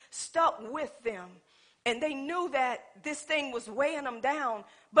stuck with them. And they knew that this thing was weighing them down,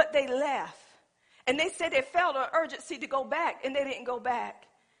 but they left. And they said they felt an urgency to go back, and they didn't go back.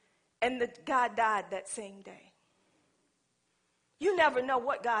 And the guy died that same day. You never know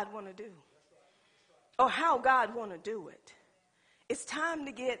what God want to do or how God want to do it. It's time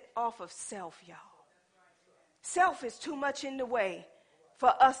to get off of self, y'all. Self is too much in the way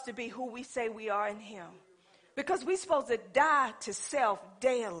for us to be who we say we are in him. Because we're supposed to die to self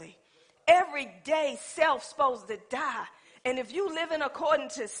daily. Every day, self's supposed to die. And if you live in according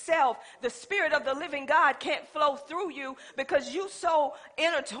to self, the spirit of the living God can't flow through you because you so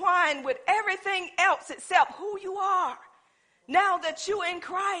intertwined with everything else except who you are. Now that you're in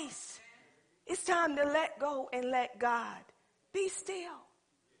Christ, it's time to let go and let God. Be still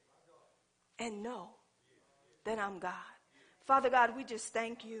and know that I'm God. Father God, we just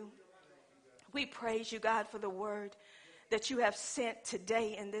thank you. We praise you, God, for the word that you have sent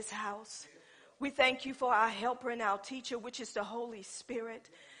today in this house. We thank you for our helper and our teacher, which is the Holy Spirit.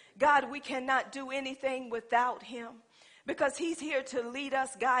 God, we cannot do anything without him because he's here to lead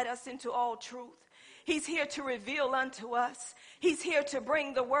us, guide us into all truth. He's here to reveal unto us. He's here to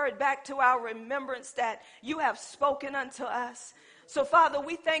bring the word back to our remembrance that you have spoken unto us. So, Father,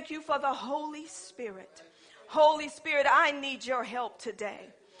 we thank you for the Holy Spirit. Holy Spirit, I need your help today.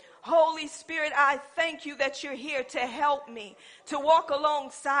 Holy Spirit, I thank you that you're here to help me, to walk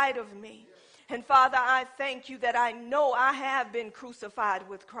alongside of me. And Father, I thank you that I know I have been crucified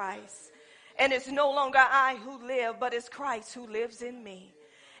with Christ. And it's no longer I who live, but it's Christ who lives in me.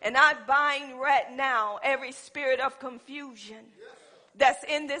 And I bind right now every spirit of confusion that's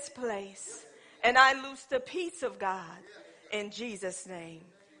in this place. And I loose the peace of God in Jesus' name.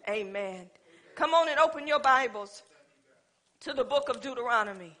 Amen. Come on and open your Bibles to the book of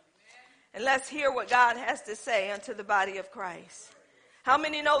Deuteronomy. And let's hear what God has to say unto the body of Christ. How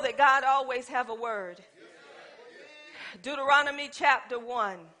many know that God always have a word? Deuteronomy chapter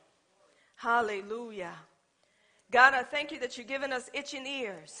 1. Hallelujah. God, I thank you that you're giving us itching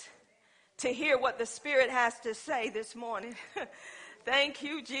ears to hear what the Spirit has to say this morning. Thank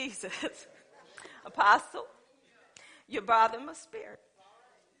you, Jesus. Apostle, you bother my spirit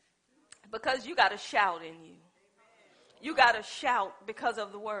because you got a shout in you. You got to shout because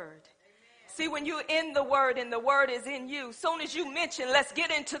of the word. See, when you're in the word and the word is in you, soon as you mention, let's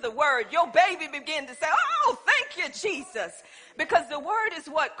get into the word, your baby begin to say, oh, thank you, Jesus. Because the word is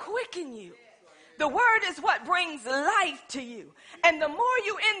what quickens you. The word is what brings life to you. And the more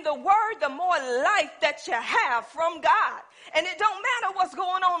you in the word, the more life that you have from God. And it don't matter what's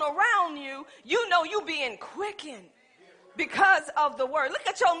going on around you. You know you being quickened because of the word. Look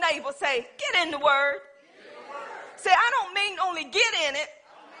at your neighbor, say, get in the word. Say, I don't mean only get in it.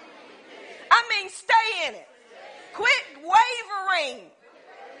 I mean stay in it. Quit wavering.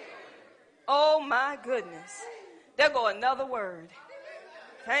 Oh my goodness. There go another word.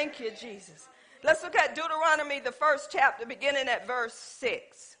 Thank you, Jesus. Let's look at Deuteronomy, the first chapter, beginning at verse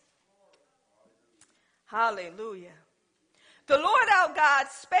 6. Hallelujah. The Lord our God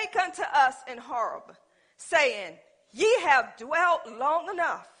spake unto us in Horeb, saying, ye have dwelt long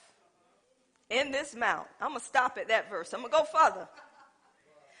enough in this mount. I'm going to stop at that verse. I'm going to go further.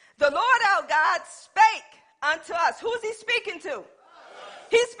 The Lord our God spake unto us. Who is he speaking to?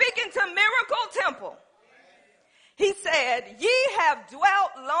 He's speaking to Miracle Temple. He said, ye have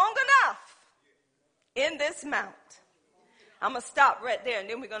dwelt long enough in this mount. I'm going to stop right there and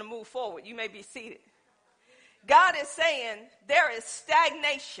then we're going to move forward. You may be seated. God is saying there is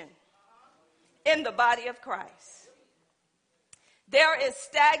stagnation in the body of Christ. There is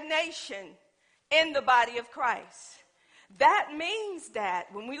stagnation in the body of Christ. That means that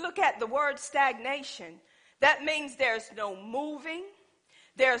when we look at the word stagnation, that means there's no moving,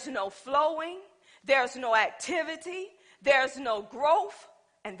 there's no flowing, there's no activity, there's no growth,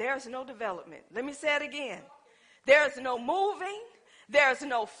 and there's no development. Let me say it again. There's no moving, there's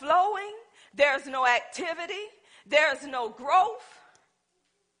no flowing, there's no activity, there's no growth,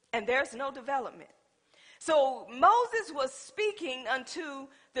 and there's no development. So Moses was speaking unto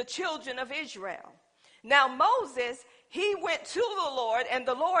the children of Israel. Now Moses, he went to the Lord, and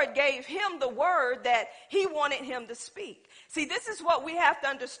the Lord gave him the word that he wanted him to speak. See, this is what we have to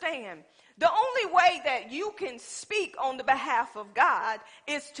understand. The only way that you can speak on the behalf of God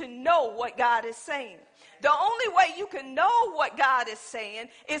is to know what God is saying. The only way you can know what God is saying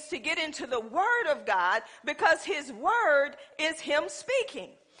is to get into the word of God, because his word is him speaking.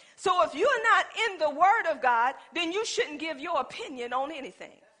 So if you're not in the word of God, then you shouldn't give your opinion on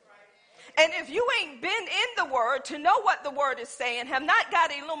anything. And if you ain't been in the word to know what the word is saying, have not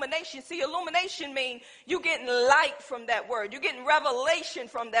got illumination. See, illumination means you getting light from that word. You're getting revelation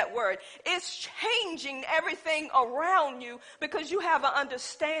from that word. It's changing everything around you because you have an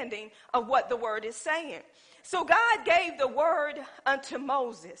understanding of what the word is saying. So God gave the word unto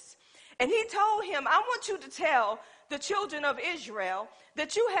Moses. And he told him, I want you to tell the children of Israel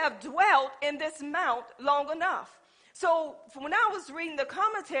that you have dwelt in this mount long enough. So when I was reading the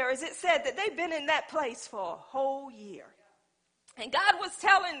commentaries, it said that they've been in that place for a whole year. And God was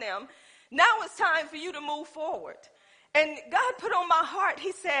telling them, now it's time for you to move forward. And God put on my heart,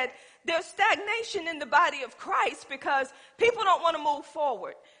 he said, there's stagnation in the body of Christ because people don't want to move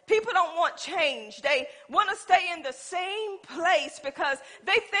forward. People don't want change. They want to stay in the same place because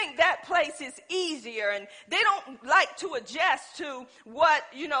they think that place is easier, and they don't like to adjust to what,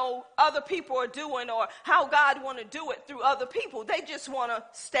 other people are doing or how God want to do it through other people. They just want to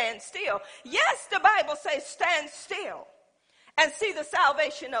stand still. Yes, the Bible says stand still and see the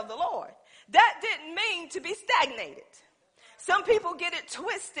salvation of the Lord. That didn't mean to be stagnated. Some people get it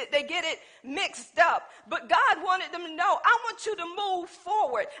twisted. They get it mixed up. But God wanted them to know, I want you to move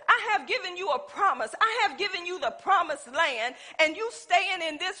forward. I have given you a promise. I have given you the promised land, and you staying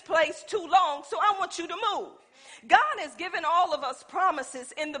in this place too long, so I want you to move. God has given all of us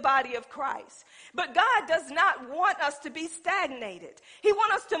promises in the body of Christ. But God does not want us to be stagnated. He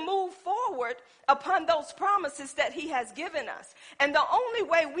wants us to move forward upon those promises that he has given us. And the only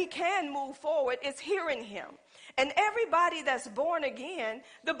way we can move forward is hearing him. And everybody that's born again,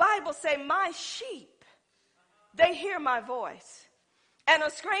 the Bible say, my sheep, they hear my voice. And a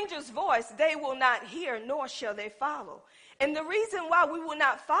stranger's voice they will not hear, nor shall they follow. And the reason why we will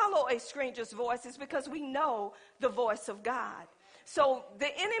not follow a stranger's voice is because we know the voice of God. So the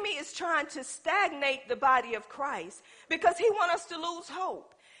enemy is trying to stagnate the body of Christ because he wants us to lose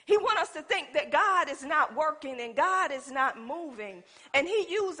hope. He wants us to think that God is not working and God is not moving. And he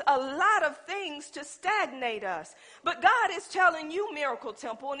used a lot of things to stagnate us. But God is telling you, Miracle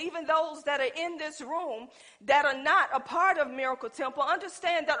Temple, and even those that are in this room that are not a part of Miracle Temple,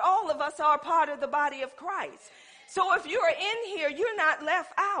 understand that all of us are a part of the body of Christ. So if you're in here, you're not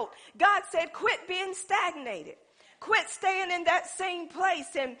left out. God said, quit being stagnated. Quit staying in that same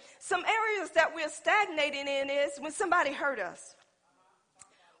place. And some areas that we're stagnating in is when somebody hurt us.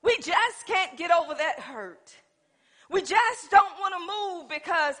 We just can't get over that hurt. We just don't want to move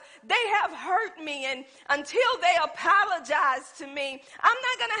because they have hurt me, and until they apologize to me, I'm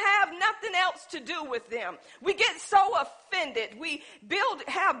not going to have nothing else to do with them. We get so offended. We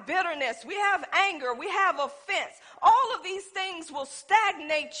have bitterness. We have anger. We have offense. All of these things will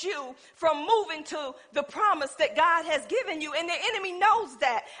stagnate you from moving to the promise that God has given you, and the enemy knows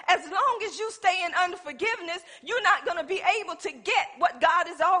that. As long as you stay in unforgiveness, you're not going to be able to get what God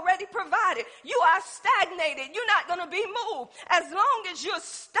has already provided. You are stagnated. You're not going to be moved. As long as you're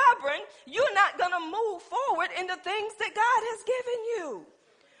stubborn, you're not going to move forward in the things that God has given you.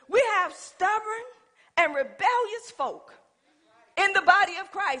 We have stubborn and rebellious folk in the body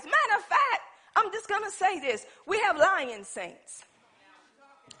of Christ. Matter of fact, I'm just going to say this. We have lying saints.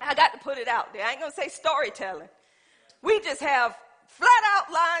 I got to put it out there. I ain't going to say storytelling. We just have flat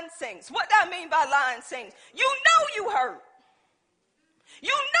out lying saints. What do I mean by lying saints? You know you hurt. You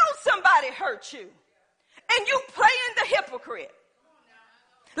know somebody hurt you. And you playing the hypocrite.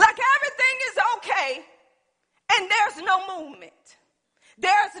 Like everything is okay and there's no movement.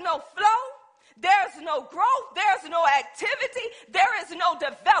 There's no flow. There's no growth. There's no activity. There is no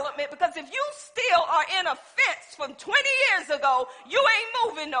development. Because if you still are in a fence from 20 years ago, you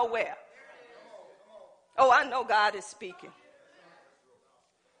ain't moving nowhere. Oh, I know God is speaking.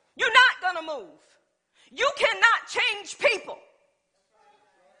 You're not going to move. You cannot change people.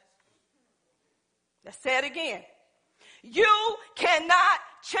 Let's say it again. You cannot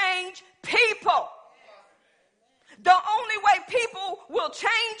change people. The only way people will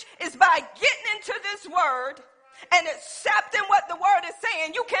change is by getting into this word and accepting what the word is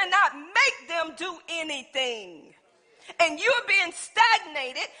saying. You cannot make them do anything. And you're being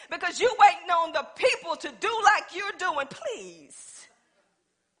stagnated because you're waiting on the people to do like you're doing. Please.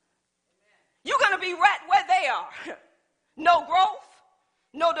 You're going to be right where they are. No growth,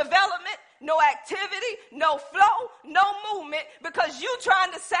 no development, no activity, no flow, no movement, because you're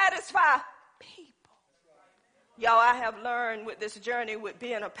trying to satisfy people. Y'all, I have learned with this journey with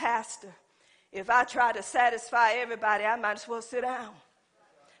being a pastor, if I try to satisfy everybody, I might as well sit down.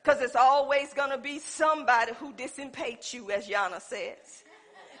 Because it's always going to be somebody who dissipates you, as Yana says.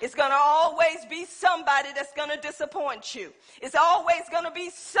 It's going to always be somebody that's going to disappoint you. It's always going to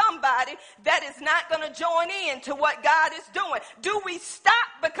be somebody that is not going to join in to what God is doing. Do we stop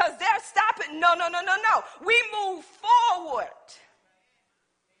because they're stopping? No. We move forward.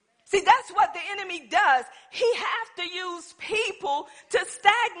 See, that's what the enemy does. He has to use people to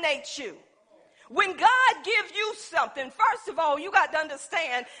stagnate you. When God gives you something, first of all, you got to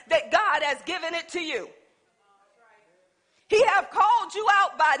understand that God has given it to you. He have called you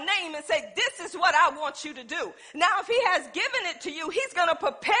out by name and said, this is what I want you to do. Now, if he has given it to you, he's going to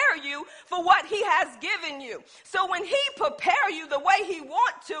prepare you for what he has given you. So when he prepare you the way he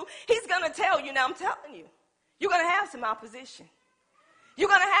wants to, he's going to tell you, now I'm telling you, you're going to have some opposition. You're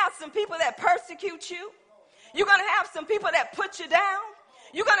going to have some people that persecute you. You're going to have some people that put you down.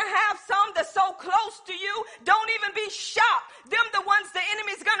 You're going to have some that's so close to you, don't even be shocked. Them the ones the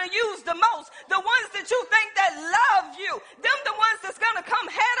enemy's going to use the most. The ones that you think that love you. Them the ones that's going to come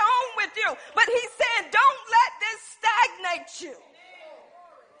head on with you. But he's saying, don't let this stagnate you.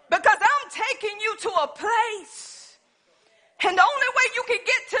 Because I'm taking you to a place. And the only way you can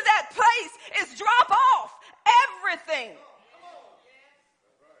get to that place is drop off everything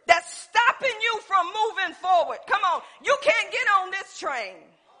that's stopping you from moving forward. Come on, you can't get on this train.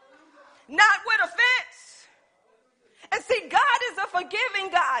 Not with offense. And see, God is a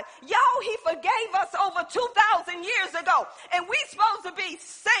forgiving God. Y'all, he forgave us over 2,000 years ago. And we supposed to be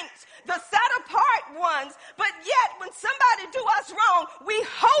saints, the set apart ones. But yet, when somebody do us wrong, we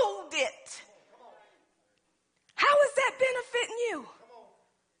hold it. How is that benefiting you?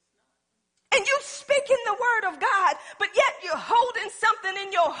 And you speaking the word of God, but yet you're holding something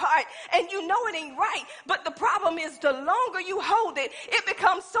in your heart and you know it ain't right. But the problem is the longer you hold it, it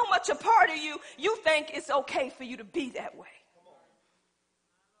becomes so much a part of you, you think it's okay for you to be that way.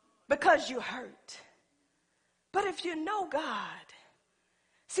 Because you're hurt. But if you know God,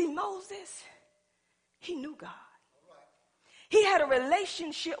 see Moses, he knew God. He had a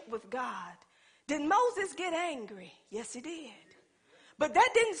relationship with God. Did Moses get angry? Yes, he did. But that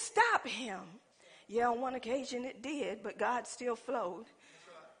didn't stop him. Yeah, on one occasion it did, but God still flowed.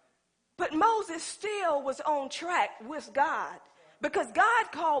 But Moses still was on track with God because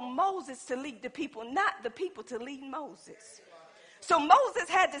God called Moses to lead the people, not the people to lead Moses. So Moses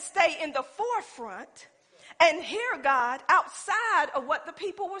had to stay in the forefront and hear God outside of what the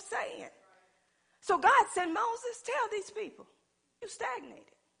people were saying. So God said, Moses, tell these people, you stagnated.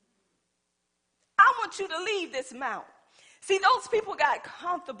 I want you to leave this mountain. See, those people got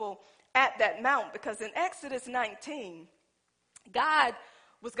comfortable at that mount because in Exodus 19, God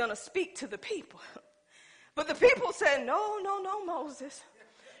was going to speak to the people. But the people said, no, Moses.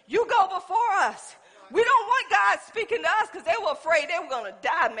 You go before us. We don't want God speaking to us because they were afraid they were going to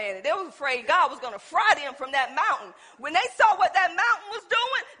die, man. They were afraid God was going to fry them from that mountain. When they saw what that mountain was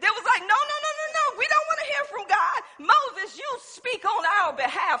doing, they was like, no. We don't want to hear from God. Moses, you speak on our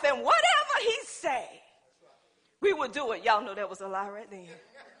behalf. And whatever he say, we would do it. Y'all know that was a lie right there.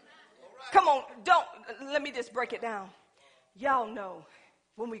 Come on, let me just break it down. Y'all know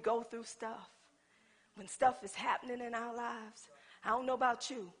when we go through stuff, when stuff is happening in our lives, I don't know about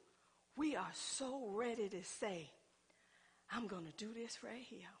you, we are so ready to say, I'm going to do this right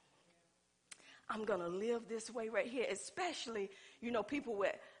here. I'm going to live this way right here, especially, people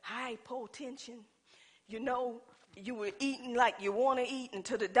with high potential. You were eating like you want to eat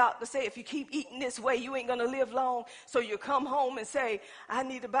until the doctor say, if you keep eating this way, you ain't going to live long. So you come home and say, I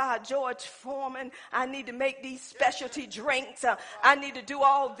need to buy a George Foreman. I need to make these specialty drinks. I need to do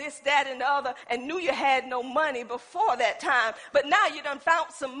all this, that, and the other. And knew you had no money before that time. But now you done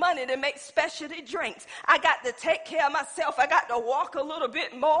found some money to make specialty drinks. I got to take care of myself. I got to walk a little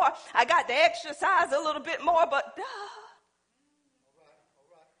bit more. I got to exercise a little bit more. But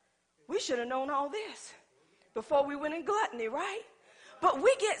we should have known all this before we went in gluttony, right? But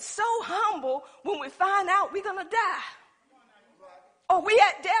we get so humble when we find out we're going to die. Or we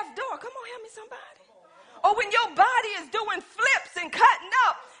at death's door. Come on, help me somebody. Or when your body is doing flips and cutting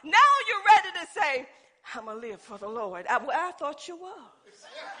up, now you're ready to say, I'm going to live for the Lord. I thought you was.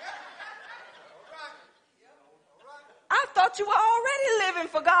 I thought you were already living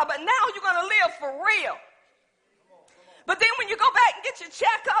for God, but now you're going to live for real. But then when you go back and get your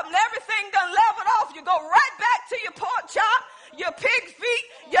checkup and everything done leveled off, you go right back to your pork chop, your pig feet,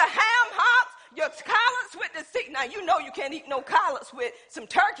 your ham hocks, your collards with the seat. Now, you know you can't eat no collards with some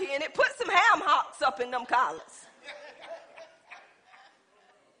turkey in it. Put some ham hocks up in them collards.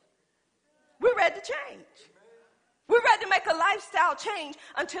 We're ready to change. We're ready to make a lifestyle change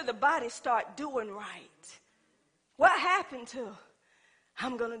until the body start doing right. What happened to,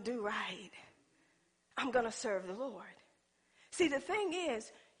 I'm going to do right. I'm going to serve the Lord. See, the thing is,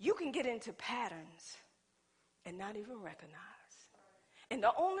 you can get into patterns and not even recognize. And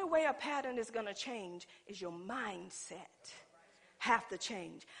the only way a pattern is going to change is your mindset have to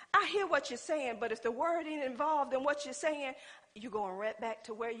change. I hear what you're saying, but if the word ain't involved in what you're saying, you're going right back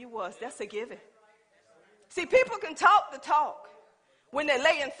to where you was. That's a given. See, people can talk the talk when they're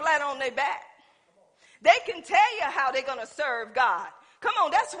laying flat on their back. They can tell you how they're going to serve God. Come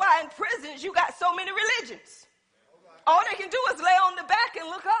on, that's why in prisons you got so many religions. All they can do is lay on the back and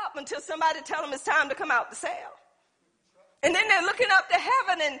look up until somebody tell them it's time to come out the cell. And then they're looking up to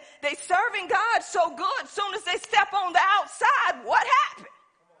heaven and they serving God so good. Soon as they step on the outside, what happened?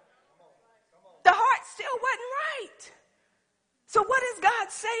 The heart still wasn't right. So what is God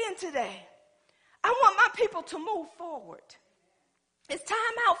saying today? I want my people to move forward. It's time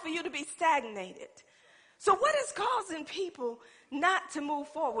out for you to be stagnated. So what is causing people not to move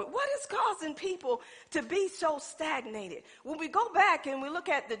forward? What is causing people to be so stagnated? When we go back and we look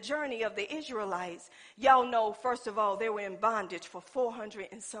at the journey of the Israelites, y'all know, first of all, they were in bondage for 400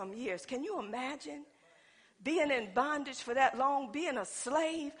 and some years. Can you imagine being in bondage for that long, being a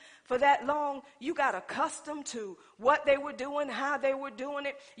slave for that long? You got accustomed to what they were doing, how they were doing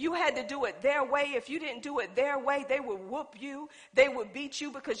it. You had to do it their way. If you didn't do it their way, they would whoop you. They would beat you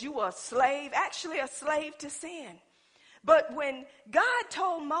because you were a slave, actually a slave to sin. But when God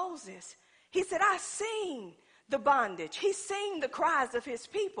told Moses, he said, I seen the bondage. He seen the cries of his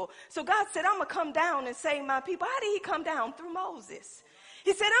people. So God said, I'm going to come down and save my people. How did he come down? Through Moses.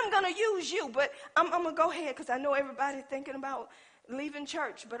 He said, I'm going to use you, but I'm going to go ahead because I know everybody's thinking about leaving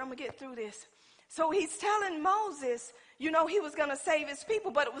church, but I'm going to get through this. So he's telling Moses, you know, he was going to save his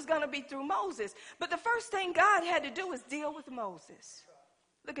people, but it was going to be through Moses. But the first thing God had to do was deal with Moses.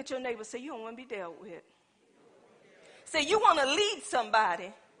 Look at your neighbor. Say, you don't want to be dealt with. Say, you want to lead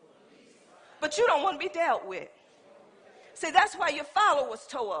somebody, but you don't want to be dealt with. Say, that's why your followers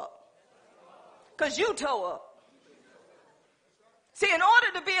toe up, because you toe up. See, in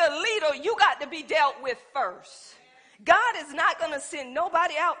order to be a leader, you got to be dealt with first. God is not going to send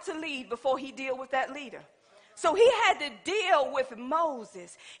nobody out to lead before he deal with that leader. So he had to deal with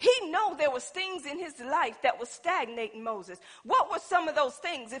Moses. He knew there was things in his life that was stagnating Moses. What were some of those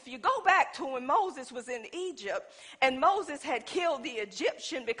things? If you go back to when Moses was in Egypt and Moses had killed the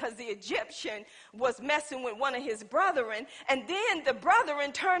Egyptian because the Egyptian was messing with one of his brethren, and then the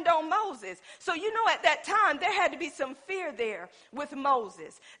brethren turned on Moses. So you know at that time there had to be some fear there with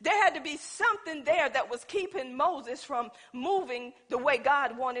Moses. There had to be something there that was keeping Moses from moving the way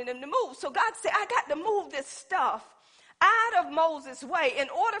God wanted him to move. So God said, I got to move this stuff out of Moses' way. In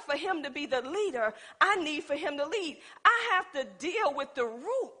order for him to be the leader, I need for him to lead. I have to deal with the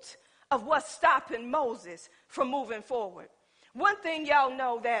root of what's stopping Moses from moving forward. One thing y'all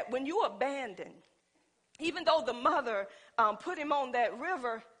know, that when you abandon, even though the mother put him on that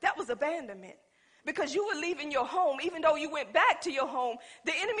river, that was abandonment. Because you were leaving your home, even though you went back to your home,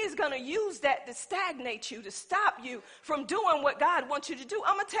 the enemy is going to use that to stagnate you, to stop you from doing what God wants you to do.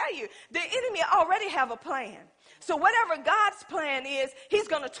 I'm going to tell you, the enemy already have a plan. So whatever God's plan is, he's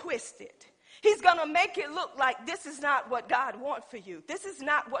going to twist it. He's going to make it look like this is not what God wants for you. This is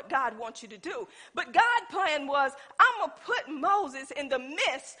not what God wants you to do. But God's plan was, I'm going to put Moses in the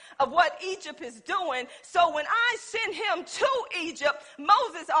midst of what Egypt is doing. So when I send him to Egypt,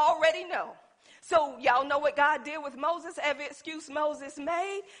 Moses already know. So y'all know what God did with Moses? Every excuse Moses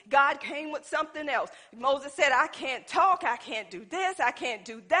made, God came with something else. Moses said, I can't talk, I can't do this, I can't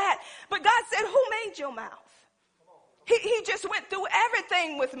do that. But God said, who made your mouth? He just went through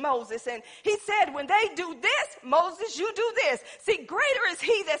everything with Moses. And he said, when they do this, Moses, you do this. See, greater is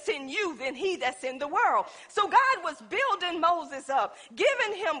he that's in you than he that's in the world. So God was building Moses up,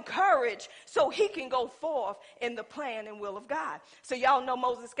 giving him courage so he can go forth in the plan and will of God. So y'all know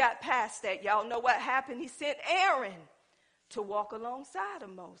Moses got past that. Y'all know what happened. He sent Aaron to walk alongside of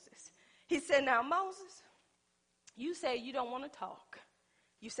Moses. He said, now, Moses, you say you don't want to talk.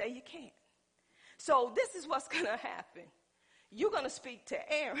 You say you can't. So this is what's going to happen. You're going to speak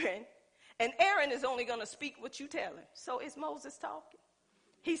to Aaron, and Aaron is only going to speak what you tell him. So is Moses talking?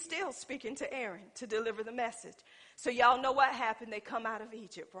 He's still speaking to Aaron to deliver the message. So y'all know what happened. They come out of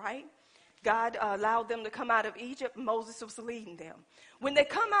Egypt, right? God allowed them to come out of Egypt. Moses was leading them. When they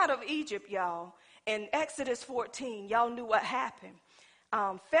come out of Egypt, y'all, in Exodus 14, y'all knew what happened.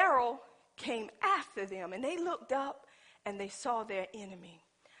 Pharaoh came after them, and they looked up, and they saw their enemy.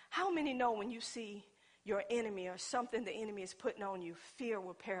 How many know when you see your enemy or something the enemy is putting on you, fear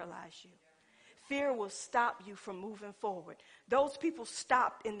will paralyze you? Fear will stop you from moving forward. Those people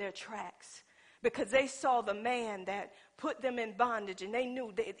stopped in their tracks because they saw the man that put them in bondage, and they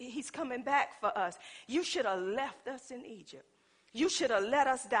knew that he's coming back for us. You should have left us in Egypt. You should have let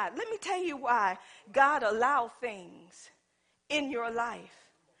us die. Let me tell you why God allowed things in your life.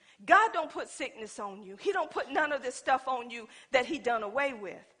 God don't put sickness on you. He don't put none of this stuff on you that he done away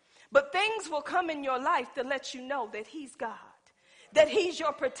with. But things will come in your life to let you know that he's God, that he's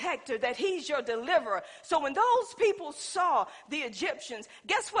your protector, that he's your deliverer. So when those people saw the Egyptians,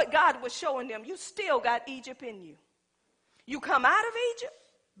 guess what God was showing them? You still got Egypt in you. You come out of Egypt,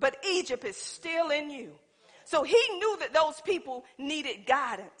 but Egypt is still in you. So he knew that those people needed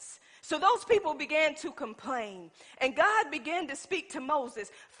guidance. So those people began to complain. And God began to speak to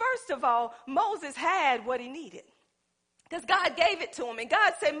Moses. First of all, Moses had what he needed, because God gave it to him. And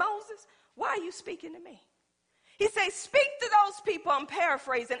God said, Moses, why are you speaking to me? He said, speak to those people, I'm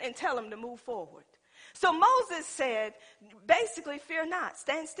paraphrasing, and tell them to move forward. So Moses said, basically, fear not,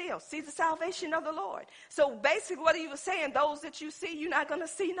 stand still, see the salvation of the Lord. So basically what he was saying, those that you see, you're not going to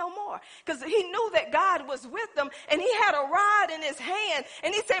see no more. Because he knew that God was with them, and he had a rod in his hand.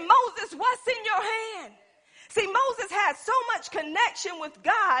 And he said, Moses, what's in your hand? See, Moses had so much connection with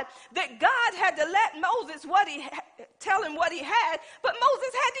God that God had to let Moses tell him what he had, but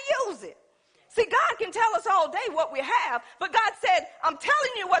Moses had to use it. See, God can tell us all day what we have, but God said, I'm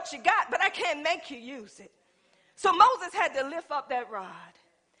telling you what you got, but I can't make you use it. So Moses had to lift up that rod.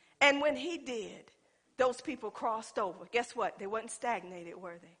 And when he did, those people crossed over. Guess what? They weren't stagnated,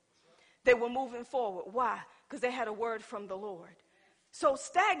 were they? They were moving forward. Why? Because they had a word from the Lord. So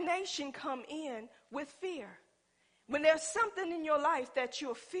stagnation come in with fear. When there's something in your life that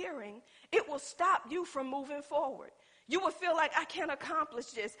you're fearing, it will stop you from moving forward. You will feel like, I can't accomplish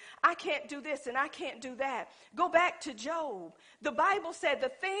this. I can't do this and I can't do that. Go back to Job. The Bible said the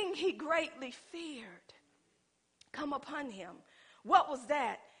thing he greatly feared come upon him. What was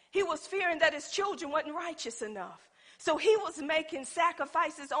that? He was fearing that his children weren't righteous enough. So he was making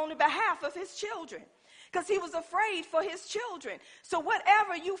sacrifices on the behalf of his children, because he was afraid for his children. So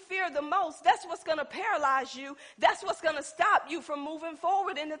whatever you fear the most, that's what's going to paralyze you. That's what's going to stop you from moving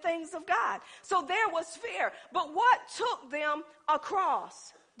forward in the things of God. So there was fear. But what took them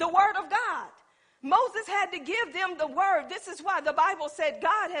across? The word of God. Moses had to give them the word. This is why the Bible said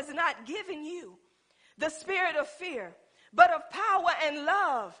God has not given you the spirit of fear, but of power and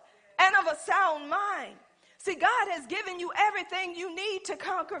love and of a sound mind. See, God has given you everything you need to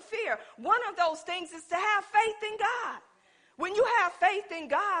conquer fear. One of those things is to have faith in God. When you have faith in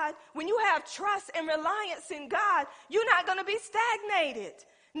God, when you have trust and reliance in God, you're not going to be stagnated.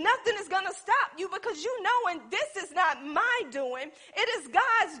 Nothing is going to stop you, because you know, and this is not my doing, it is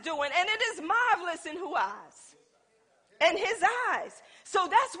God's doing, and it is marvelous in whose eyes? In his eyes. So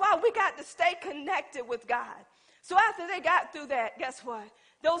that's why we got to stay connected with God. So after they got through that, guess what?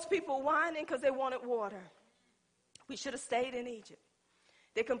 Those people whining because they wanted water. We should have stayed in Egypt.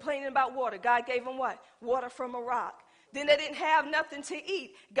 They're complaining about water. God gave them what? Water from a rock. Then they didn't have nothing to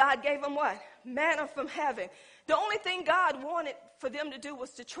eat. God gave them what? Manna from heaven. The only thing God wanted for them to do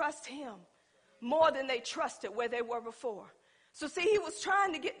was to trust him more than they trusted where they were before. So see, he was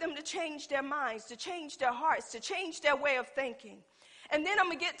trying to get them to change their minds, to change their hearts, to change their way of thinking. And then I'm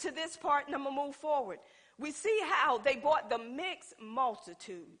going to get to this part and I'm going to move forward. We see how they brought the mixed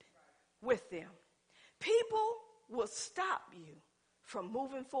multitude with them. People will stop you from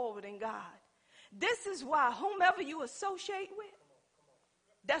moving forward in God. This is why whomever you associate with,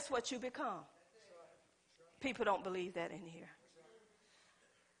 that's what you become. People don't believe that in here.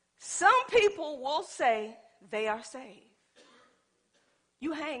 Some people will say they are saved.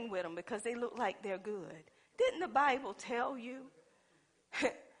 You hang with them because they look like they're good. Didn't the Bible tell you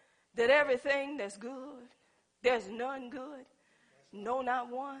that everything that's good, there's none good? No, not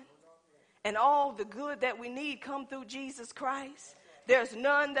one. And all the good that we need come through Jesus Christ. There's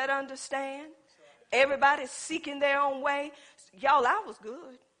none that understand. Everybody's seeking their own way. Y'all, I was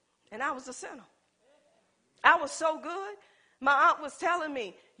good, and I was a sinner. I was so good. My aunt was telling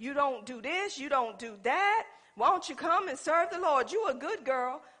me, you don't do this, you don't do that. Why don't you come and serve the Lord? You a good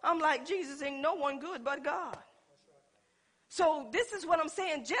girl. I'm like, Jesus, ain't no one good but God. So this is what I'm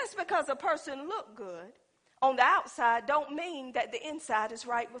saying. Just because a person look good on the outside don't mean that the inside is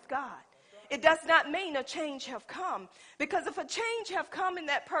right with God. It does not mean a change have come. Because if a change have come in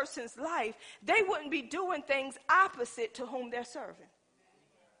that person's life, they wouldn't be doing things opposite to whom they're serving.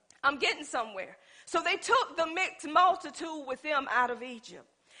 I'm getting somewhere. So they took the mixed multitude with them out of Egypt.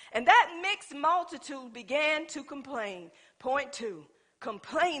 And that mixed multitude began to complain. Point 2,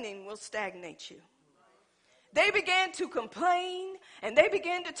 complaining will stagnate you. They began to complain, and they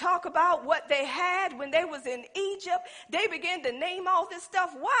began to talk about what they had when they was in Egypt. They began to name all this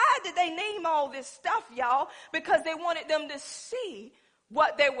stuff. Why did they name all this stuff, y'all? Because they wanted them to see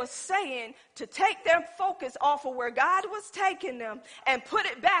what they were saying to take their focus off of where God was taking them and put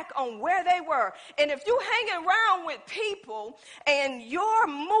it back on where they were. And if you hang around with people and your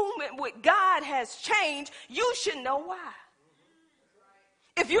movement with God has changed, you should know why.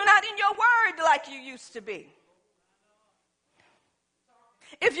 If you're not in your word like you used to be,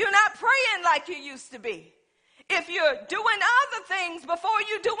 if you're not praying like you used to be, if you're doing other things before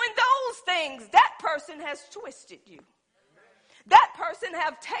you're doing those things, that person has twisted you. That person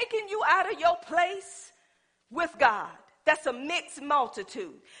have taken you out of your place with God. That's a mixed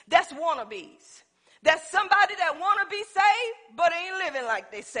multitude. That's wannabes. That's somebody that want to be saved but ain't living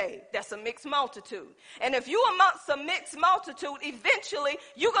like they saved. That's a mixed multitude. And if you amongst a mixed multitude, eventually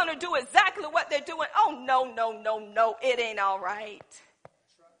you're going to do exactly what they're doing. Oh, no, it ain't all right.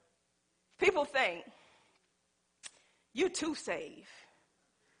 People think, you too saved.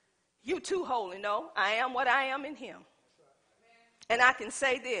 You too holy. No, I am what I am in him. And I can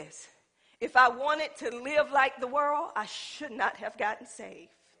say this, if I wanted to live like the world, I should not have gotten saved.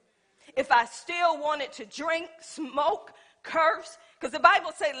 If I still wanted to drink, smoke, curse, because the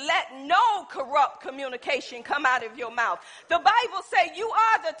Bible says, let no corrupt communication come out of your mouth. The Bible says you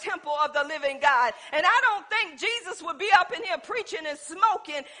are the temple of the living God. And I don't think Jesus would be up in here preaching and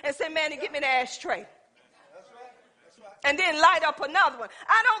smoking and say, man, give me the ashtray. And then light up another one.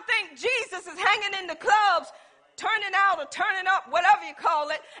 I don't think Jesus is hanging in the clubs, turning out or turning up, whatever you call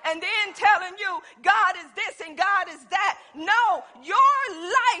it, and then telling you God is this and God is that. No, your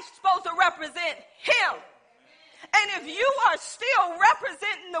life's supposed to represent him. And if you are still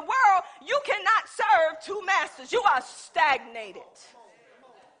representing the world, you cannot serve two masters. You are stagnated.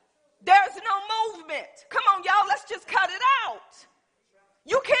 There's no movement. Come on, y'all, let's just cut it out.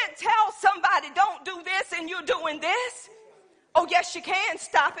 You can't tell somebody don't do this and you're doing this. Oh, yes, you can.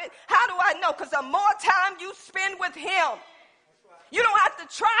 Stop it. How do I know? Because the more time you spend with him, you don't have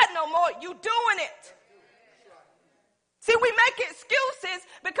to try no more. You're doing it. See, we make excuses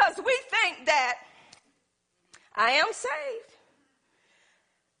because we think that I am saved,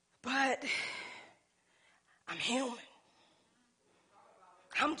 but I'm human.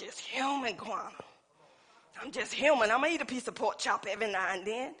 I'm just human, Guana. I'm just human. I'm going to eat a piece of pork chop every now and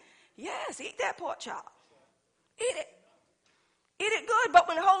then. Yes, eat that pork chop. Eat it. Eat it good. But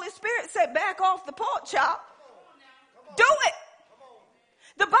when the Holy Spirit said back off the pork chop, do it.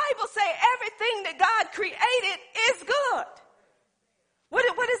 The Bible says everything that God created is good.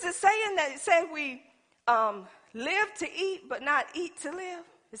 What is it saying? That it said we live to eat but not eat to live?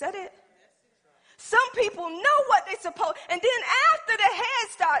 Is that it? Some people know what they're supposed, and then after the head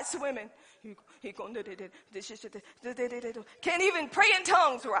starts swimming, can't even pray in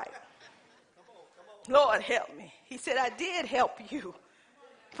tongues right. Lord, help me. He said, I did help you,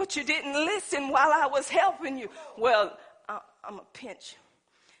 but you didn't listen while I was helping you. Well, I'm a pinch.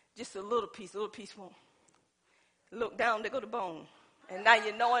 Just a little piece won't. Look down, there go the bone. And now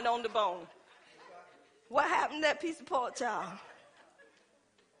you're gnawing on the bone. What happened to that piece of pork chop?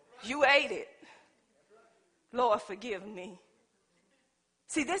 You ate it. Lord, forgive me.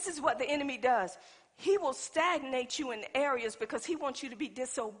 See, this is what the enemy does. He will stagnate you in areas because he wants you to be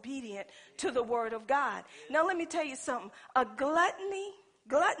disobedient to the word of God. Now, let me tell you something. Gluttony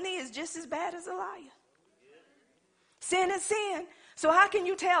is just as bad as a liar. Sin is sin. So how can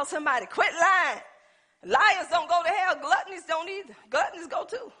you tell somebody, quit lying? Liars don't go to hell. Gluttonies don't either. Gluttonies go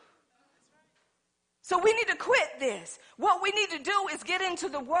too. So we need to quit this. What we need to do is get into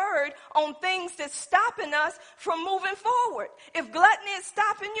the word on things that's stopping us from moving forward. If gluttony is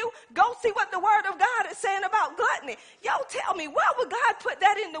stopping you, go see what the word of God is saying about gluttony. Yo, tell me, why would God put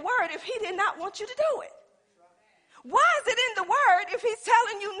that in the word if he did not want you to do it? Why is it in the word if he's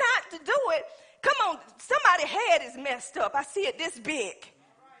telling you not to do it? Come on, somebody's head is messed up. I see it this big.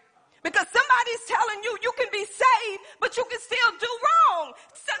 Because somebody's telling you you can be saved, but you can still do wrong.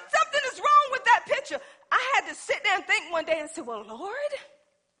 Something is wrong with that picture. I had to sit there and think one day and say, well, Lord,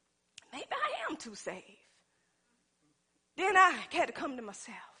 maybe I am too saved. Then I had to come to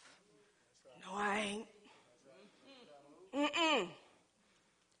myself. No, I ain't.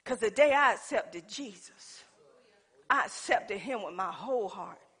 Because the day I accepted Jesus, I accepted him with my whole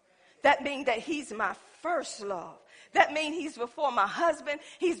heart. That means that he's my first love. That means he's before my husband.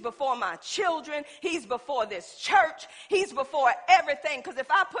 He's before my children. He's before this church. He's before everything. Because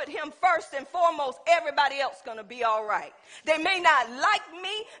if I put him first and foremost, everybody else is going to be all right. They may not like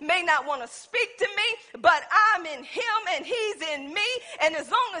me, may not want to speak to me, but I'm in him and he's in me. And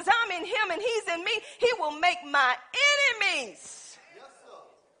as long as I'm in him and he's in me, he will make my enemies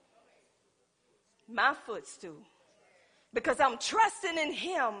my footstool. Because I'm trusting in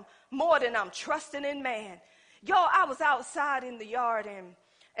him more than I'm trusting in man. Y'all, I was outside in the yard, and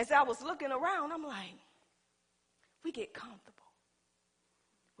as I was looking around, I'm like, we get comfortable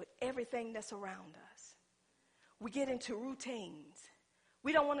with everything that's around us. We get into routines.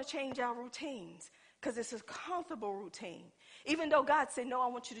 We don't want to change our routines because it's a comfortable routine. Even though God said, no, I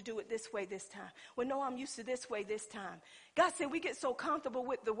want you to do it this way this time. Well, no, I'm used to this way this time. God said we get so comfortable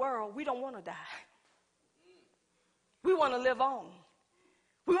with the world, we don't want to die. We want to live on.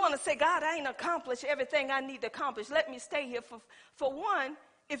 We want to say, God, I ain't accomplished everything I need to accomplish. Let me stay here. For one,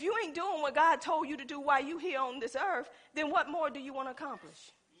 if you ain't doing what God told you to do while you here on this earth, then what more do you want to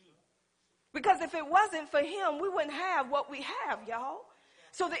accomplish? Because if it wasn't for him, we wouldn't have what we have, y'all.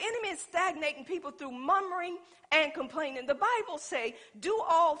 So the enemy is stagnating people through murmuring and complaining. The Bible say, do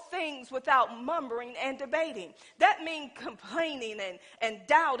all things without murmuring and debating. That means complaining and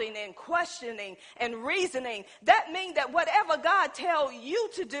doubting and questioning and reasoning. That means that whatever God tells you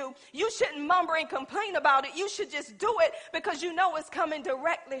to do, you shouldn't murmur and complain about it. You should just do it because you know it's coming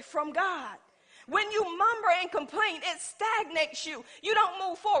directly from God. When you murmur and complain, it stagnates you. You don't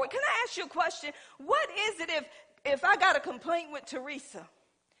move forward. Can I ask you a question? What is it if I got a complaint with Teresa?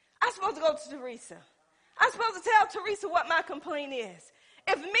 I'm supposed to go to Teresa. I'm supposed to tell Teresa what my complaint is.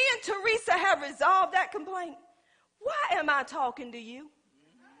 If me and Teresa have resolved that complaint, why am I talking to you?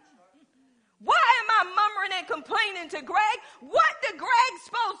 Why am I murmuring and complaining to Greg? What did Greg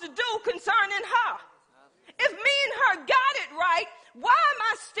supposed to do concerning her? If me and her got it right, why am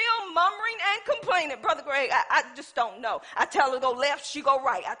I still murmuring and complaining? Brother Greg, I just don't know. I tell her to go left, she go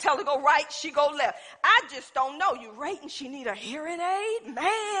right. I tell her to go right, she go left. I just don't know. You rating she need a hearing aid?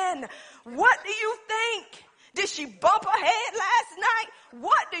 Man, what do you think? Did she bump her head last night?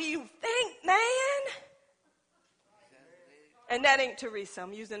 What do you think, man? And that ain't Teresa.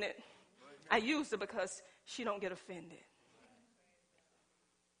 I'm using it. I use it because she don't get offended.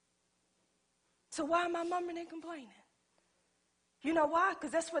 So why am I murmuring and complaining? You know why?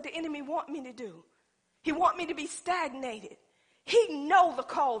 Because that's what the enemy want me to do. He want me to be stagnated. He know the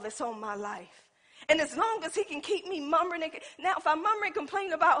call that's on my life. And as long as he can keep me murmuring, now if I murmur and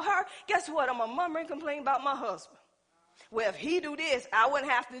complain about her, guess what? I'm going to murmur and complain about my husband. Well, if he do this, I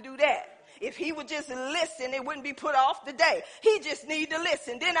wouldn't have to do that. If he would just listen, it wouldn't be put off today. He just need to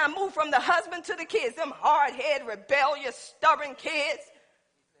listen. Then I move from the husband to the kids, them hard-headed, rebellious, stubborn kids.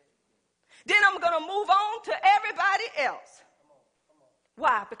 Then I'm going to move on to everybody else.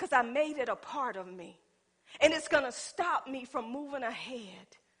 Why? Because I made it a part of me. And it's going to stop me from moving ahead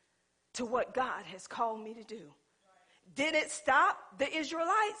to what God has called me to do. Did it stop the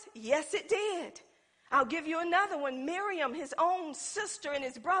Israelites? Yes, it did. I'll give you another one. Miriam, his own sister, and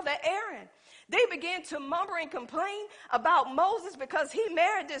his brother Aaron. They began to murmur and complain about Moses because he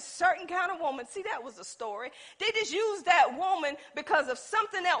married this certain kind of woman. See, that was a story. They just used that woman because of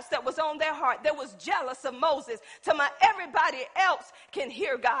something else that was on their heart. That was jealous of Moses. Everybody else can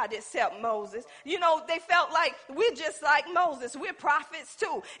hear God except Moses. You know, they felt like we're just like Moses. We're prophets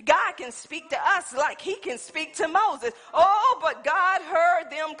too. God can speak to us like he can speak to Moses. Oh, but God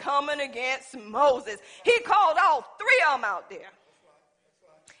heard them coming against Moses. He called all three of them out there.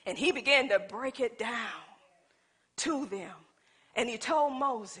 And he began to break it down to them. And he told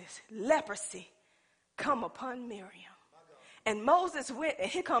Moses, leprosy come upon Miriam. And Moses went, and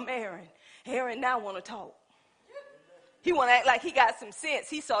here come Aaron. Aaron now want to talk. He want to act like he got some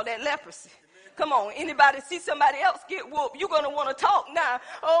sense. He saw that leprosy. Come on, anybody see somebody else get whooped, you're going to want to talk now.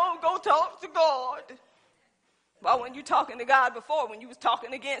 Oh, go talk to God. Well, when you talking to God before, when you was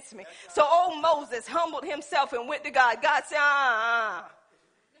talking against me. So old Moses humbled himself and went to God. God said,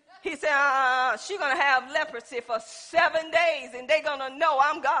 He said, she's going to have leprosy for 7 days, and they're going to know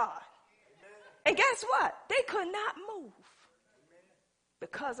I'm God. Amen. And guess what? They could not move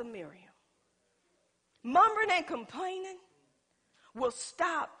because of Miriam. Murmuring and complaining will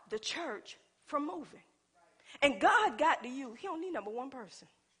stop the church from moving. And God got to you. He don't need number one person.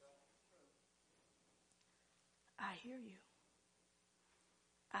 I hear you.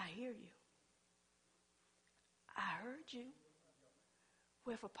 I hear you. I heard you.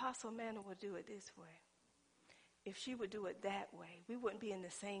 Well, if Apostle Amanda would do it this way, if she would do it that way, we wouldn't be in the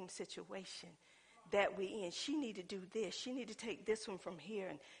same situation that we in. She need to do this. She need to take this one from here,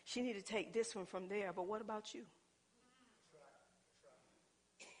 and she need to take this one from there. But what about you?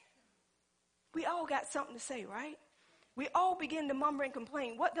 We all got something to say, right? We all begin to murmur and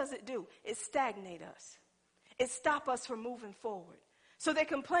complain. What does it do? It stagnate us. It stop us from moving forward. So they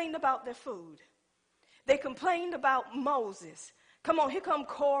complained about their food. They complained about Moses. Come on, here come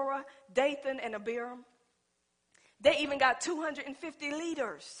Korah, Dathan, and Abiram. They even got 250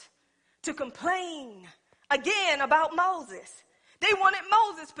 leaders to complain again about Moses. They wanted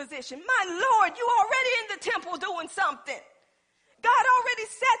Moses' position. My Lord, you already in the temple doing something. God already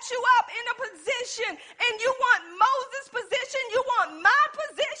set you up in a position, and you want Moses' position? You want my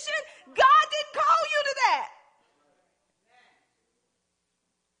position? God didn't call you to that.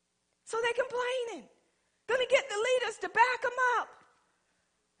 So they're complaining. Going to get the leaders to back them up.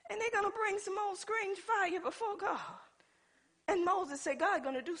 And they're going to bring some old strange fire before God. And Moses said, God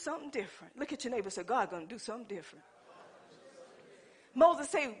going to do something different. Look at your neighbor and say, God going to do something different. Moses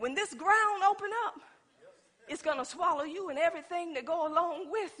said, when this ground open up, it's going to swallow you and everything that go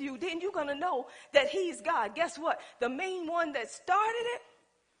along with you. Then you're going to know that he's God. Guess what? The main one that started it,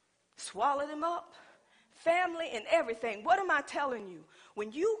 swallowed him up, family and everything. What am I telling you?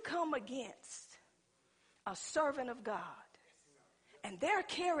 When you come against a servant of God and they're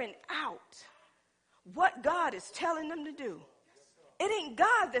carrying out what God is telling them to do, it ain't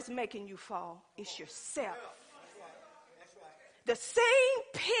God that's making you fall. It's yourself. The same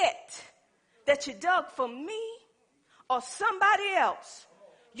pit that you dug for me or somebody else,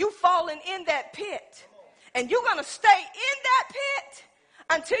 you falling in that pit. And you're going to stay in that pit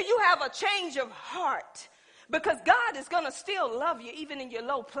until you have a change of heart. Because God is going to still love you even in your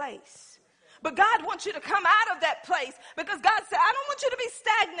low place. But God wants you to come out of that place because God said, I don't want you to be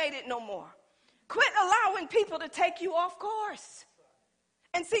stagnated no more. Quit allowing people to take you off course.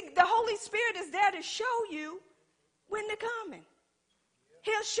 And see, the Holy Spirit is there to show you when they're coming.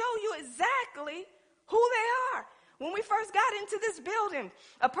 He'll show you exactly who they are. When we first got into this building,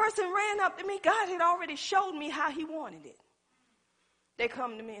 a person ran up to me. God had already showed me how he wanted it. They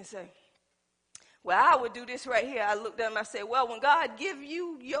come to me and say, well, I would do this right here. I looked at them. I said, well, when God give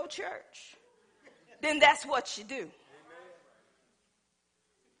you your church, then that's what you do.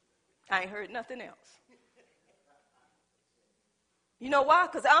 I ain't heard nothing else. You know why?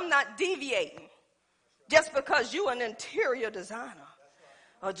 Because I'm not deviating just because you're an interior designer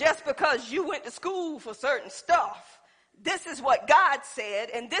or just because you went to school for certain stuff. This is what God said,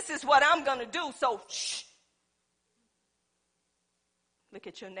 and this is what I'm going to do. So, shh. Look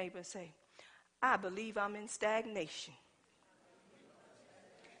at your neighbor and say, I believe I'm in stagnation.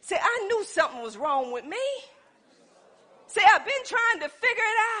 Say, I knew something was wrong with me. Say, I've been trying to figure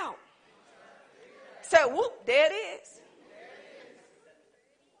it out. Say, whoop, there it is.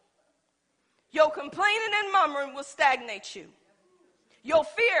 Your complaining and murmuring will stagnate you. Your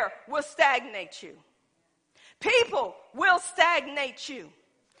fear will stagnate you. People will stagnate you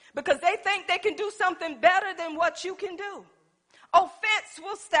because they think they can do something better than what you can do. Offense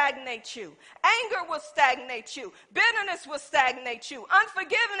will stagnate you. Anger will stagnate you. Bitterness will stagnate you.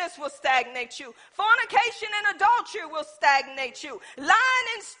 Unforgiveness will stagnate you. Fornication and adultery will stagnate you. Lying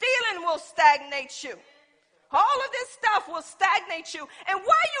and stealing will stagnate you. All of this stuff will stagnate you. And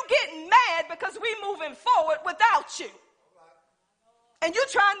why are you getting mad? Because we're moving forward without you. And you're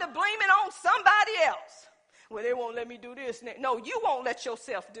trying to blame it on somebody else. Well, they won't let me do this. No, you won't let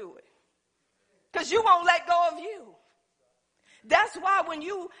yourself do it. Because you won't let go of you. That's why when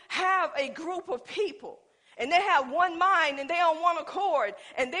you have a group of people and they have one mind and they're on one accord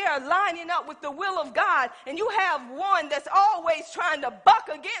and they are lining up with the will of God and you have one that's always trying to buck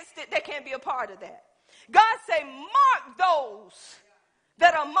against it, they can't be a part of that. God say, mark those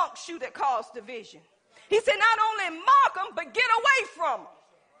that are amongst you that cause division. He said, not only mark them, but get away from them.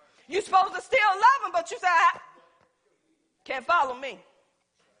 You're supposed to still love them, but you say, I can't follow me.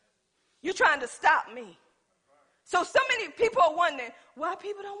 You're trying to stop me. So many people are wondering, why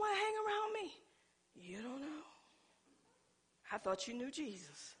people don't want to hang around me. You don't know. I thought you knew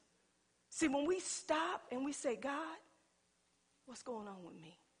Jesus. See, when we stop and we say, God, what's going on with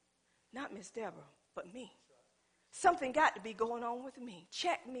me? Not Miss Deborah, but me. Something got to be going on with me.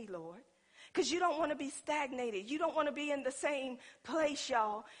 Check me, Lord. Because you don't want to be stagnated. You don't want to be in the same place,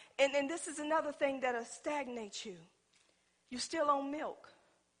 y'all. And this is another thing that'll stagnate you. You're still on milk.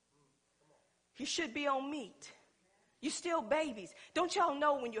 You should be on meat. You're still babies. Don't y'all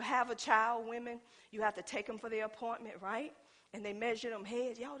know when you have a child, women, you have to take them for their appointment, right? And they measure them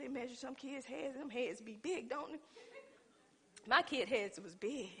heads. Y'all, they measure some kids' heads. Them heads be big, don't they? My kid heads was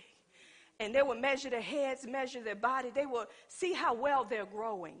big. And they would measure their heads, measure their body. They would see how well they're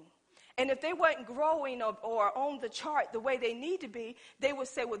growing. And if they weren't growing or on the chart the way they need to be, they would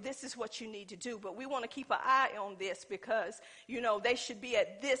say, well, this is what you need to do. But we want to keep an eye on this because, they should be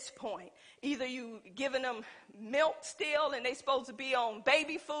at this point. Either you giving them milk still and they're supposed to be on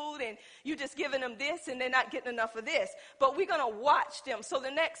baby food and you just giving them this and they're not getting enough of this. But we're going to watch them. So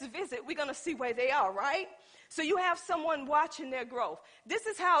the next visit, we're going to see where they are, right? So you have someone watching their growth. This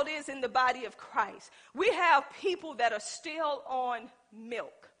is how it is in the body of Christ. We have people that are still on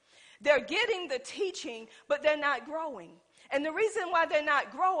milk. They're getting the teaching, but they're not growing. And the reason why they're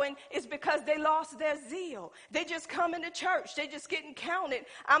not growing is because they lost their zeal. They just come into church. They just getting counted.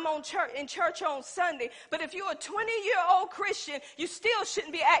 I'm in church on Sunday. But if you're a 20-year-old Christian, you still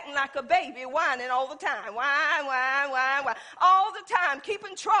shouldn't be acting like a baby, whining all the time. Whine. All the time,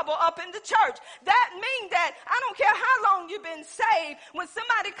 keeping trouble up in the church. That means that I don't care how long you've been saved. When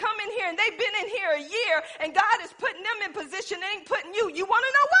somebody come in here and they've been in here a year and God is putting them in position, they ain't putting you. You want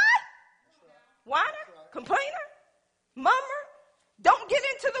to know why? Whiner? Complainer? Mummer, don't get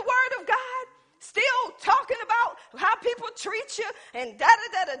into the word of God. Still talking about how people treat you and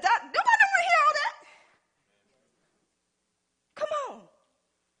da-da-da-da-da. Nobody want to hear all that. Come on.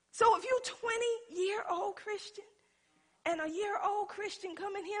 So if you're a 20-year-old Christian and a year-old Christian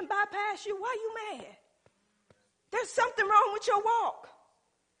come in here and bypass you, why you mad? There's something wrong with your walk.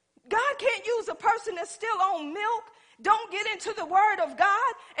 God can't use a person that's still on milk. Don't get into the word of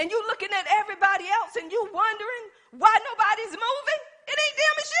God, and you looking at everybody else and you wondering why nobody's moving. It ain't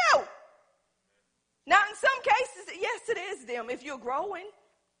them, it's you. Now, in some cases, yes, it is them if you're growing.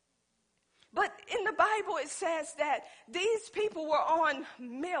 But in the Bible, it says that these people were on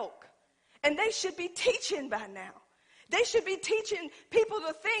milk, and they should be teaching by now. They should be teaching people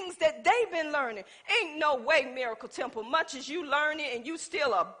the things that they've been learning. Ain't no way, Miracle Temple, much as you learning and you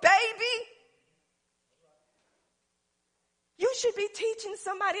still a baby, you should be teaching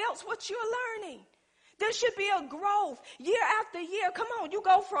somebody else what you're learning. There should be a growth year after year. Come on, you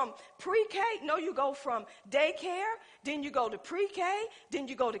go from pre-K. No, you go from daycare. Then you go to pre-K. Then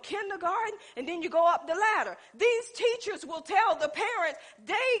you go to kindergarten. And then you go up the ladder. These teachers will tell the parents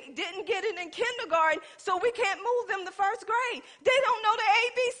they didn't get it in kindergarten, so we can't move them to first grade. They don't know the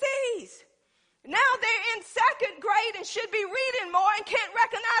ABCs. Now they're in second grade and should be reading more and can't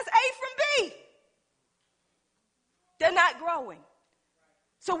recognize A from B. They're not growing.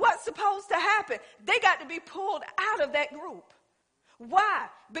 So what's supposed to happen? They got to be pulled out of that group. Why?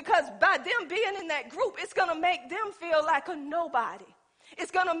 Because by them being in that group, it's going to make them feel like a nobody.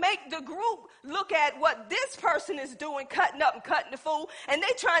 It's going to make the group look at what this person is doing, cutting up and cutting the fool, and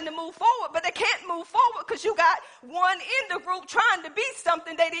they trying to move forward, but they can't move forward because you got one in the group trying to be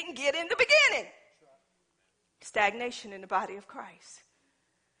something they didn't get in the beginning. Stagnation in the body of Christ.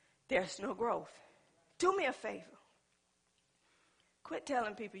 There's no growth. Do me a favor. Quit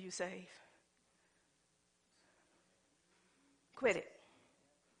telling people you saved. Quit it.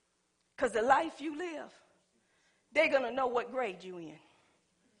 Because the life you live, they're going to know what grade you in.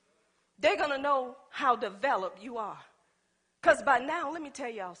 They're going to know how developed you are. Because by now, let me tell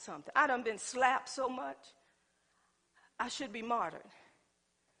y'all something. I done been slapped so much, I should be martyred.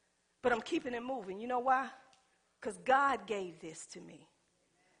 But I'm keeping it moving. You know why? Because God gave this to me,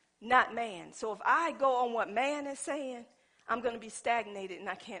 not man. So if I go on what man is saying, I'm going to be stagnated and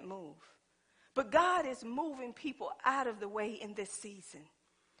I can't move. But God is moving people out of the way in this season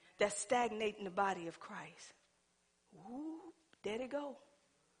that's stagnating the body of Christ. Ooh, there they go.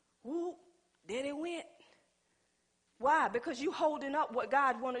 Ooh, there they went. Why? Because you holding up what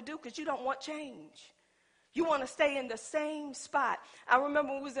God want to do because you don't want change. You want to stay in the same spot. I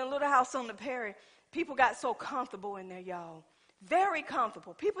remember when we was in Little House on the Prairie, people got so comfortable in there, y'all. Very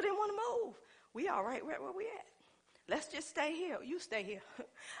comfortable. People didn't want to move. We all right where we at. Let's just stay here. You stay here.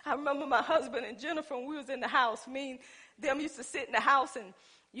 I remember my husband and Jennifer, when we was in the house, me and them used to sit in the house and,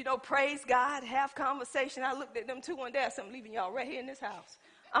 praise God, have conversation. I looked at them too one day. I said, I'm leaving y'all right here in this house.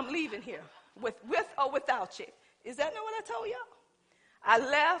 I'm leaving here with or without you. Is that not what I told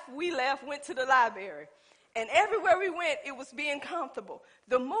y'all? We left, went to the library. And everywhere we went, it was being comfortable.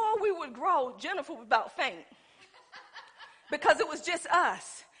 The more we would grow, Jennifer would about faint. Because it was just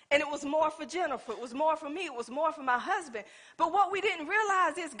us. And it was more for Jennifer. It was more for me. It was more for my husband. But what we didn't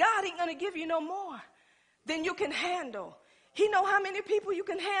realize is God ain't going to give you no more than you can handle. He know how many people you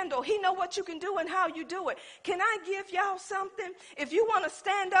can handle. He know what you can do and how you do it. Can I give y'all something? If you want to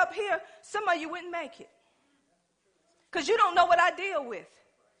stand up here, some of you wouldn't make it. Because you don't know what I deal with.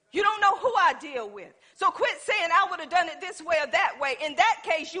 You don't know who I deal with. So quit saying I would have done it this way or that way. In that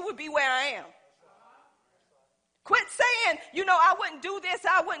case, you would be where I am. Quit saying, I wouldn't do this,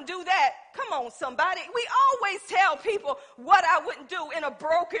 I wouldn't do that. Come on, somebody. We always tell people what I wouldn't do in a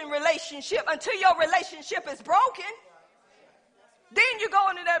broken relationship until your relationship is broken. Then you go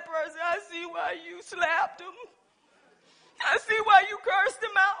into that person, I see why you slapped him. I see why you cursed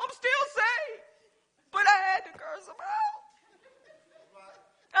him out. I'm still saved, but I had to curse him out.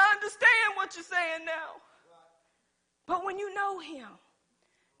 I understand what you're saying now. But when you know him,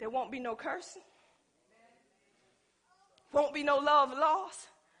 there won't be no cursing. Won't be no love lost.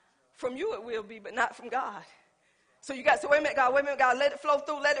 From you it will be, but not from God. So you got to say, wait a minute, God, let it flow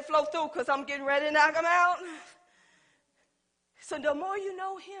through, because I'm getting ready to knock him out. So the more you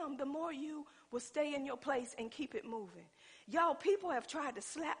know him, the more you will stay in your place and keep it moving. Y'all, people have tried to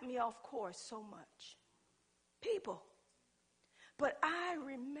slap me off course so much. People. But I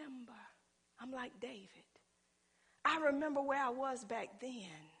remember, I'm like David. I remember where I was back then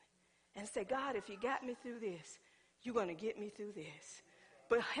and say, God, if you got me through this, you're going to get me through this.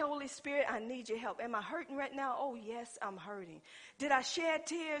 But Holy Spirit, I need your help. Am I hurting right now? Oh, yes, I'm hurting. Did I shed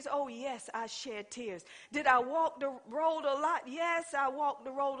tears? Oh, yes, I shed tears. Did I walk the road a lot? Yes, I walked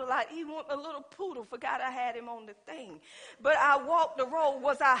the road a lot. Even a little poodle forgot I had him on the thing. But I walked the road.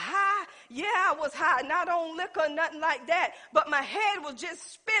 Was I high? Yeah, I was high. Not on liquor, nothing like that. But my head was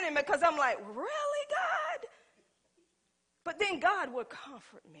just spinning because I'm like, really, God? But then God would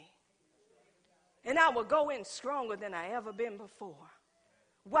comfort me. And I would go in stronger than I ever been before.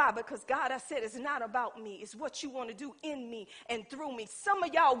 Why? Because God, I said, it's not about me. It's what you want to do in me and through me. Some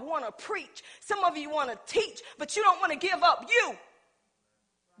of y'all want to preach. Some of you want to teach, but you don't want to give up you.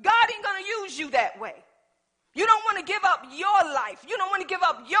 God ain't going to use you that way. You don't want to give up your life. You don't want to give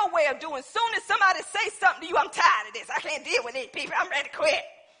up your way of doing. Soon as somebody say something to you, I'm tired of this. I can't deal with these people. I'm ready to quit.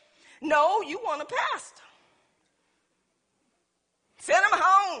 No, you want a pastor. Send them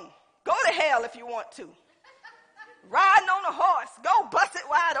home. Go to hell if you want to. Riding on a horse. Go bust it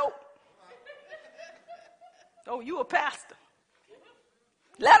wide open. Oh, you a pastor.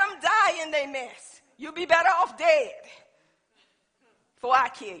 Let them die in their mess. You'll be better off dead before I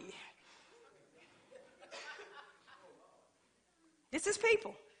kill you. This is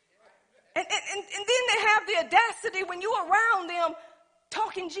people. And then they have the audacity when you're around them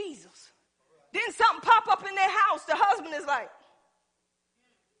talking Jesus. Then something pop up in their house. The husband is like,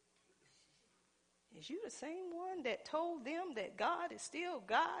 is you the same one that told them that God is still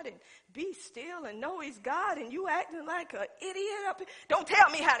God and be still and know he's God and you acting like an idiot up here? Don't tell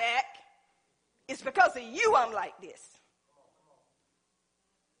me how to act. It's because of you I'm like this.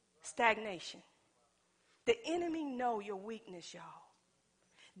 Stagnation. The enemy know your weakness, y'all.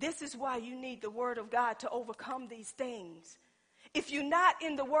 This is why you need the word of God to overcome these things. If you're not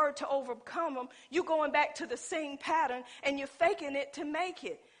in the word to overcome them, you're going back to the same pattern and you're faking it to make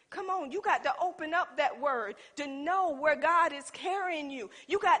it. Come on, you got to open up that word to know where God is carrying you.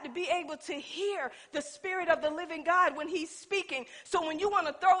 You got to be able to hear the Spirit of the living God when he's speaking. So when you want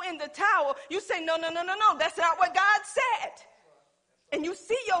to throw in the towel, you say, no, that's not what God said. And you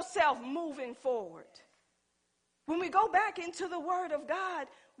see yourself moving forward. When we go back into the word of God,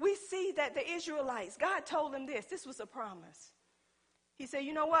 we see that the Israelites, God told them this. This was a promise. He said,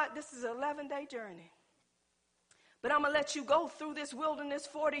 you know what? This is an 11-day journey. But I'm going to let you go through this wilderness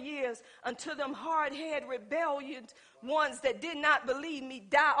 40 years until them hard-headed, rebellious ones that did not believe me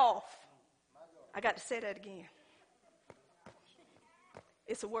die off. I got to say that again.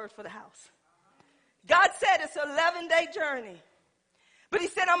 It's a word for the house. God said it's an 11-day journey. But he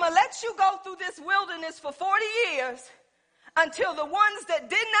said, I'm going to let you go through this wilderness for 40 years until the ones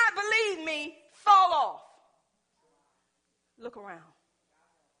that did not believe me fall off. Look around.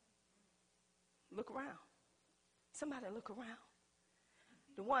 Look around. Somebody look around.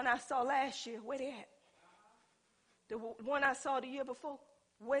 The one I saw last year, where they at? The one I saw the year before,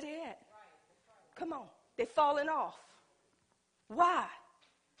 where they at? Come on. They're falling off. Why?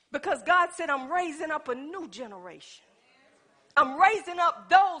 Because God said, I'm raising up a new generation. I'm raising up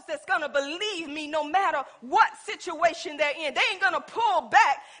those that's going to believe me no matter what situation they're in. They ain't going to pull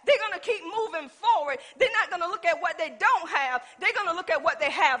back. They're going to keep moving forward. They're not going to look at what they don't have. They're going to look at what they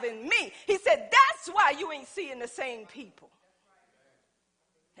have in me. He said, that's why you ain't seeing the same people.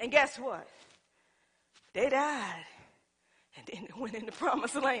 And guess what? They died. And then they went in the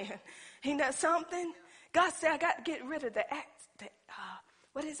promised land. Ain't that something? God said, I got to get rid of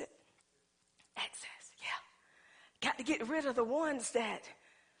what is it? Access. Got to get rid of the ones that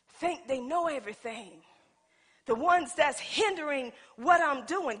think they know everything. The ones that's hindering what I'm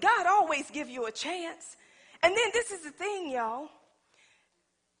doing. God always give you a chance. And then this is the thing, y'all.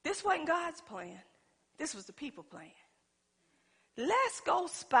 This wasn't God's plan. This was the people plan. Let's go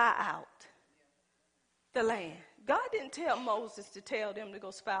spy out the land. God didn't tell Moses to tell them to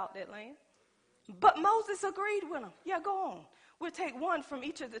go spy out that land. But Moses agreed with them. Yeah, go on. We'll take one from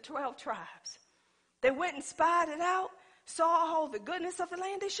each of the 12 tribes. They went and spied it out, saw all the goodness of the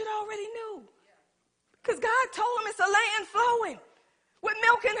land. They should already knew. Because God told them it's a land flowing with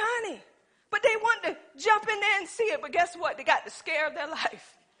milk and honey. But they wanted to jump in there and see it. But guess what? They got the scare of their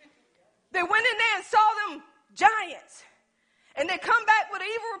life. They went in there and saw them giants. And they come back with an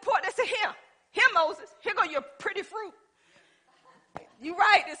evil report. They say, here, Moses, here go your pretty fruit. You're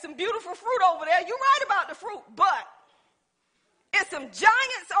right, there's some beautiful fruit over there. You're right about the fruit. But it's some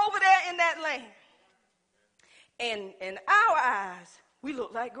giants over there in that land. And in our eyes, we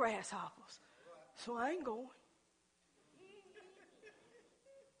look like grasshoppers. So I ain't going.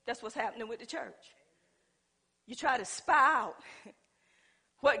 That's what's happening with the church. You try to spy out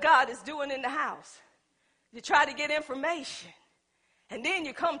what God is doing in the house. You try to get information. And then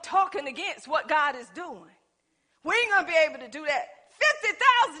you come talking against what God is doing. We ain't going to be able to do that.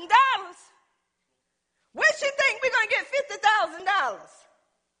 $50,000. Where she think we're going to get $50,000?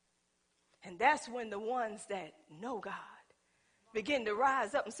 And that's when the ones that know God begin to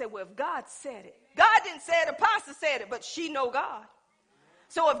rise up and say, well, if God said it. God didn't say it, Apostle said it, but she know God.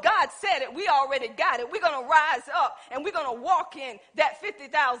 So if God said it, we already got it. We're going to rise up and we're going to walk in that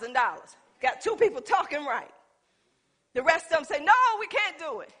 $50,000. Got two people talking right. The rest of them say, no, we can't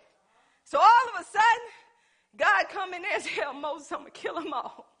do it. So all of a sudden, God come in there and tell Moses, I'm going to kill them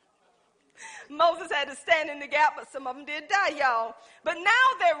all. Moses had to stand in the gap, but some of them did die, y'all. But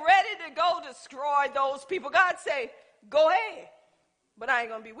now they're ready to go destroy those people. God say, go ahead, but I ain't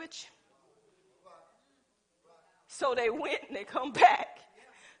going to be with you. So they went and they come back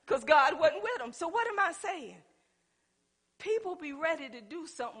because God wasn't with them. So what am I saying? People be ready to do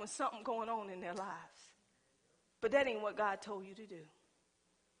something when something going on in their lives. But that ain't what God told you to do.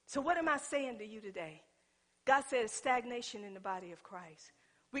 So what am I saying to you today? God said stagnation in the body of Christ.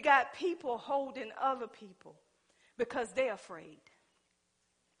 We got people holding other people because they're afraid.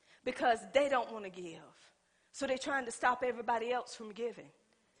 Because they don't want to give. So they're trying to stop everybody else from giving.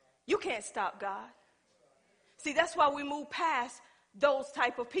 You can't stop God. See, that's why we move past those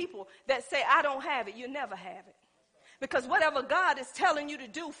type of people that say, I don't have it. You never have it. Because whatever God is telling you to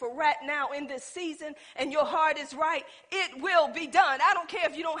do for right now in this season and your heart is right, it will be done. I don't care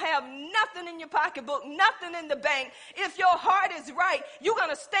if you don't have nothing in your pocketbook, nothing in the bank. If your heart is right, you're going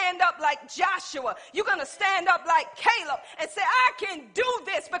to stand up like Joshua. You're going to stand up like Caleb and say, I can do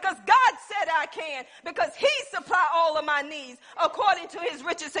this because God said I can, because he supplied all of my needs according to his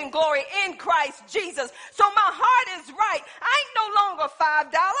riches and glory in Christ Jesus. So my heart is right. I ain't no longer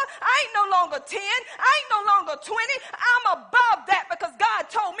 $5. I ain't no longer 10. I ain't no longer 20. I'm above that because God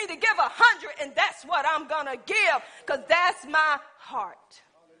told me to give 100, and that's what I'm going to give because that's my heart.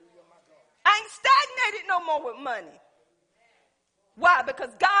 I ain't stagnated no more with money. Why?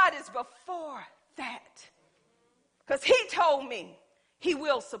 Because God is before that. Because he told me he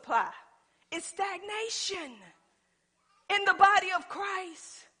will supply. It's stagnation in the body of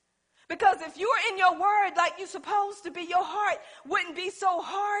Christ. Because if you were in your word like you're supposed to be, your heart wouldn't be so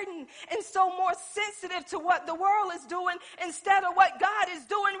hardened and so more sensitive to what the world is doing instead of what God is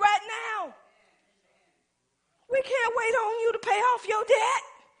doing right now. We can't wait on you to pay off your debt.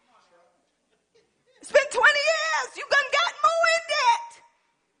 It's been 20 years. You done got more in debt.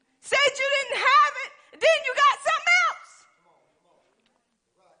 Said you didn't have it, then you got something else.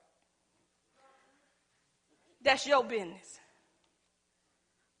 That's your business.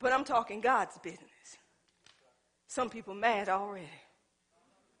 But I'm talking God's business. Some people mad already.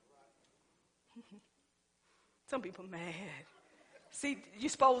 Some people mad. See, you're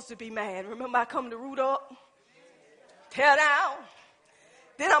supposed to be mad. Remember I come to root up, tear down.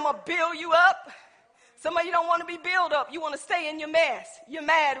 Then I'm going to build you up. Some of you don't want to be built up. You want to stay in your mess. You're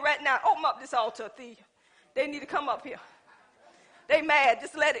mad right now. Open up this altar, Thea. They need to come up here. They mad.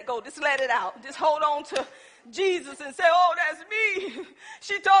 Just let it go. Just let it out. Just hold on to Jesus and say, oh, that's me.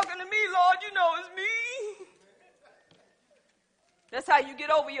 She talking to me, Lord. You know it's me. That's how you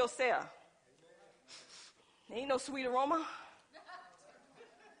get over yourself. Ain't no sweet aroma.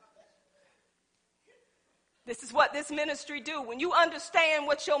 This is what this ministry do. When you understand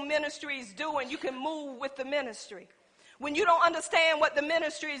what your ministry is doing, you can move with the ministry. When you don't understand what the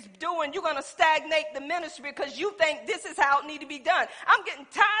ministry is doing, you're going to stagnate the ministry because you think this is how it need to be done. I'm getting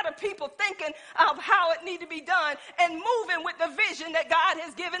tired of people thinking of how it need to be done and moving with the vision that God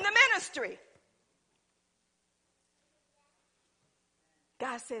has given the ministry.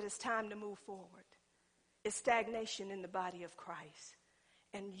 God said it's time to move forward. It's stagnation in the body of Christ.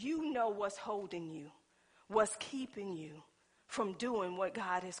 And you know what's holding you, what's keeping you from doing what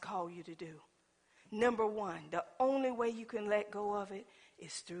God has called you to do. Number one, the only way you can let go of it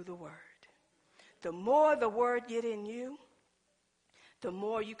is through the word. The more the word get in you, the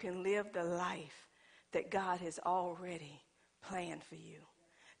more you can live the life that God has already planned for you.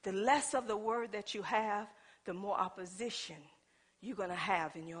 The less of the word that you have, the more opposition you're going to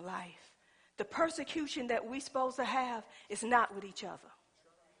have in your life. The persecution that we're supposed to have is not with each other.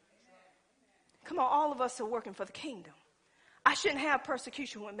 Come on, all of us are working for the kingdom. I shouldn't have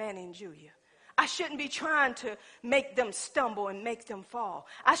persecution with Manny and Julia. I shouldn't be trying to make them stumble and make them fall.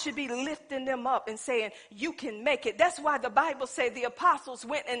 I should be lifting them up and saying, you can make it. That's why the Bible says the apostles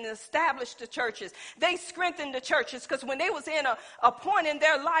went and established the churches. They strengthened the churches because when they was in a point in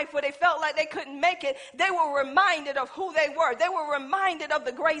their life where they felt like they couldn't make it, they were reminded of who they were. They were reminded of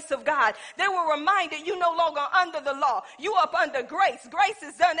the grace of God. They were reminded you no longer under the law. You up under grace. Grace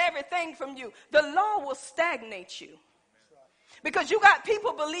has done everything from you. The law will stagnate you. Because you got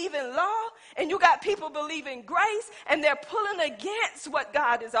people believing law and you got people believing grace, and they're pulling against what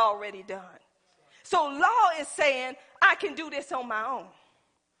God has already done. So law is saying, I can do this on my own.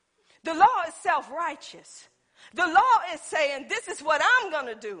 The law is self-righteous. The law is saying, this is what I'm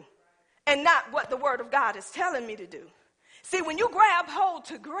going to do and not what the word of God is telling me to do. See, when you grab hold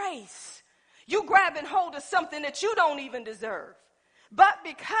to grace, you grabbing hold of something that you don't even deserve. But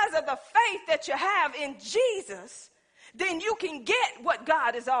because of the faith that you have in Jesus, then you can get what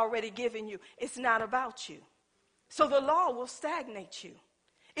God has already given you. It's not about you. So the law will stagnate you.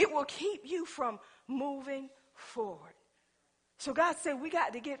 It will keep you from moving forward. So God said we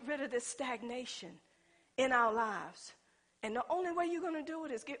got to get rid of this stagnation in our lives. And the only way you're going to do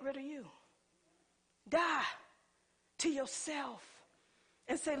it is get rid of you. Die to yourself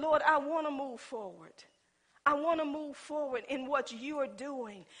and say, Lord, I want to move forward. I want to move forward in what you are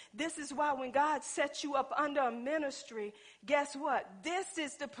doing. This is why when God sets you up under a ministry, guess what? This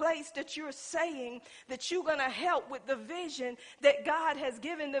is the place that you're saying that you're going to help with the vision that God has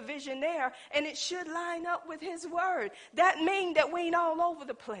given the visionaire, and it should line up with his word. That means that we ain't all over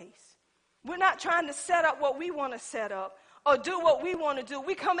the place. We're not trying to set up what we want to set up or do what we want to do.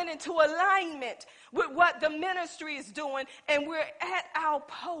 We're coming into alignment with what the ministry is doing, and we're at our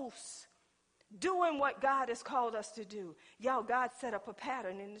posts, doing what God has called us to do. Y'all, God set up a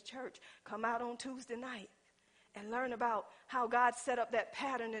pattern in the church. Come out on Tuesday night and learn about how God set up that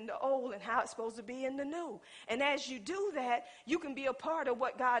pattern in the old and how it's supposed to be in the new. And as you do that, you can be a part of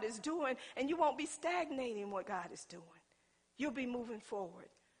what God is doing, and you won't be stagnating what God is doing. You'll be moving forward.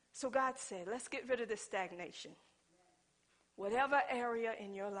 So God said, let's get rid of this stagnation. Whatever area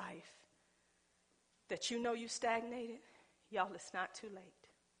in your life that you know you stagnated, y'all, it's not too late.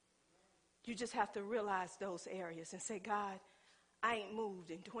 You just have to realize those areas and say, God, I ain't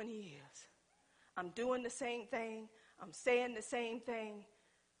moved in 20 years. I'm doing the same thing. I'm saying the same thing.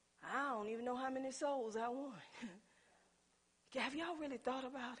 I don't even know how many souls I won. Have y'all really thought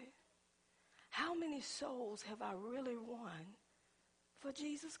about it? How many souls have I really won for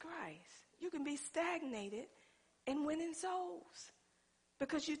Jesus Christ? You can be stagnated in winning souls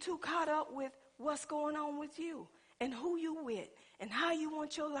because you're too caught up with what's going on with you and who you with and how you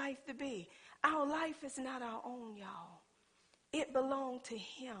want your life to be. Our life is not our own, y'all. It belongs to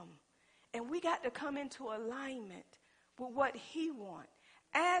him. And we got to come into alignment with what he wants.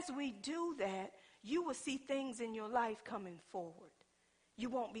 As we do that, you will see things in your life coming forward. You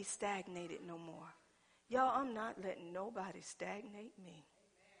won't be stagnated no more. Y'all, I'm not letting nobody stagnate me.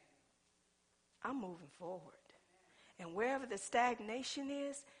 I'm moving forward. And wherever the stagnation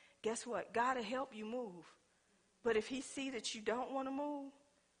is, guess what? God will help you move. But if he see that you don't want to move,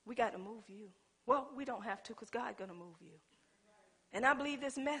 we got to move you. Well, we don't have to because God's going to move you. And I believe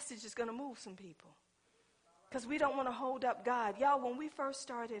this message is going to move some people because we don't want to hold up God. Y'all, when we first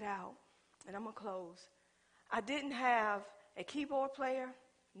started out, and I'm going to close, I didn't have a keyboard player,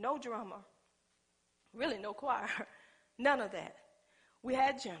 no drummer, really no choir, none of that. We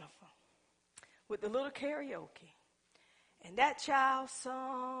had Jennifer with the little karaoke. And that child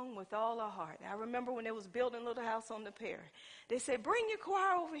sung with all her heart. I remember when they was building Little House on the Prairie. They said, bring your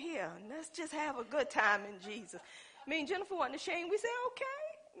choir over here and let's just have a good time in Jesus. Me and Jennifer wasn't ashamed. We said,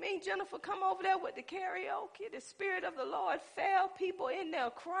 okay. Me and Jennifer come over there with the karaoke. The Spirit of the Lord fell. People in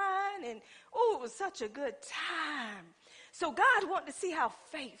there crying. And, oh, it was such a good time. So God wanted to see how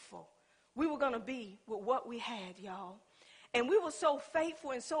faithful we were going to be with what we had, y'all. And we were so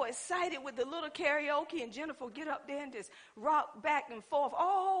faithful and so excited with the little karaoke, and Jennifer would get up there and just rock back and forth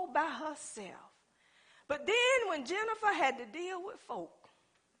all by herself. But then when Jennifer had to deal with folk,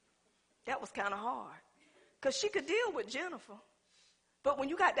 that was kind of hard because she could deal with Jennifer. But when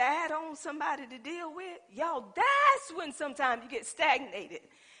you got to add on somebody to deal with, y'all, that's when sometimes you get stagnated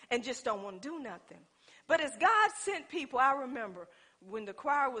and just don't want to do nothing. But as God sent people, I remember when the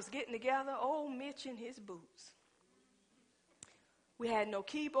choir was getting together, old Mitch in his boots. We had no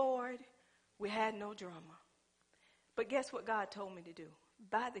keyboard. We had no drummer. But guess what God told me to do?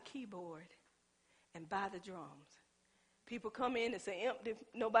 Buy the keyboard and buy the drums. People come in and say, empty,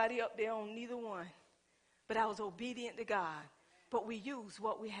 nobody up there on neither one. But I was obedient to God. But we used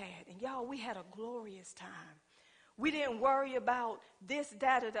what we had. And y'all, we had a glorious time. We didn't worry about this,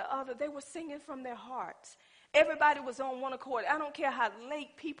 that, or the other. They were singing from their hearts. Everybody was on one accord. I don't care how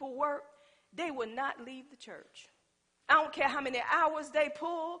late people work. They would not leave the church. I don't care how many hours they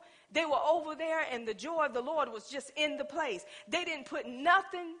pulled. They were over there, and the joy of the Lord was just in the place. They didn't put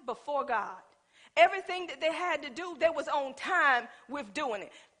nothing before God. Everything that they had to do, they was on time with doing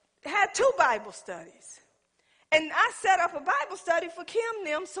it. They had 2 Bible studies. And I set up a Bible study for Kim and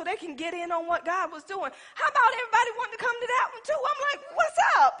them so they can get in on what God was doing. How about everybody wanting to come to that one too? I'm like, what's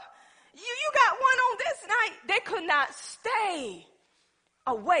up? You got one on this night. They could not stay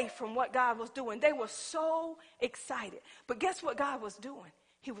away from what God was doing. They were so excited. But guess what God was doing?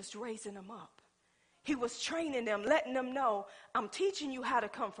 He was raising them up. He was training them, letting them know, I'm teaching you how to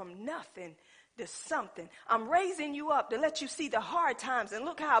come from nothing to something. I'm raising you up to let you see the hard times. And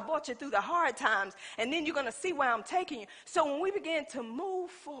look how I brought you through the hard times. And then you're going to see where I'm taking you. So when we began to move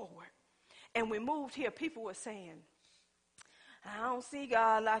forward and we moved here, people were saying, I don't see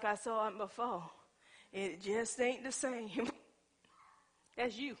God like I saw him before. It just ain't the same.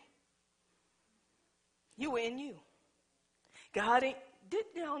 That's you. You in you. God ain't,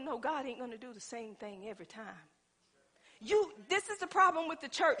 y'all know God ain't going to do the same thing every time. This is the problem with the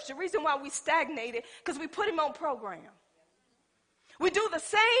church. The reason why we stagnated, because we put him on program. We do the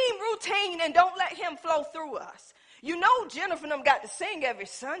same routine and don't let him flow through us. You know Jennifer and them got to sing every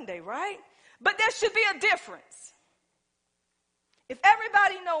Sunday, right? But there should be a difference. If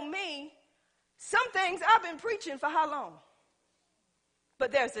everybody know me, some things I've been preaching for how long?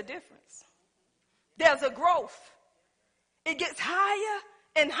 But there's a difference. There's a growth. It gets higher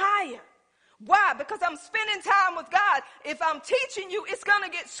and higher. Why? Because I'm spending time with God. If I'm teaching you, it's going to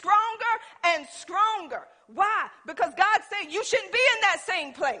get stronger and stronger. Why? Because God said you shouldn't be in that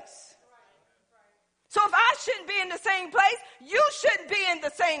same place. So if I shouldn't be in the same place, you shouldn't be in the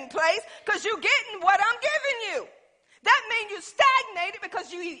same place because you're getting what I'm giving you. That means you stagnated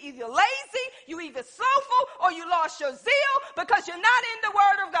because you either lazy, you either slothful, or you lost your zeal because you're not in the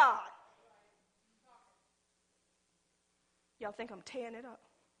Word of God. Y'all think I'm tearing it up?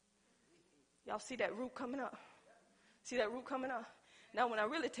 Y'all see that root coming up? See that root coming up? Now when I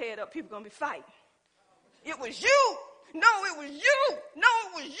really tear it up, people are going to be fighting. It was you. No, it was you. No,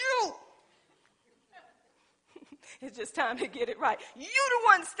 it was you. It's just time to get it right. You the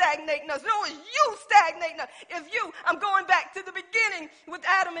one stagnating us. No, it's you stagnating us. I'm going back to the beginning with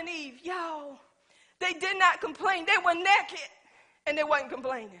Adam and Eve. Y'all, they did not complain. They were naked and they wasn't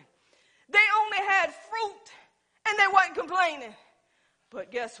complaining. They only had fruit and they wasn't complaining. But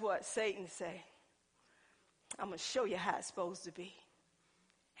guess what? Satan say, I'm going to show you how it's supposed to be.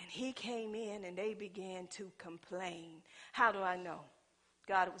 And he came in and they began to complain. How do I know?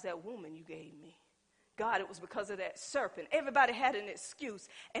 God, it was that woman you gave me. God, it was because of that serpent. Everybody had an excuse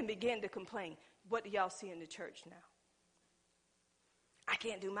and began to complain. What do y'all see in the church now? I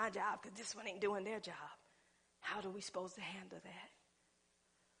can't do my job because this one ain't doing their job. How are we supposed to handle that?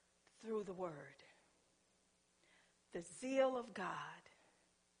 Through the word. The zeal of God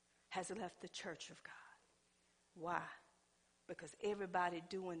has left the church of God. Why? Because everybody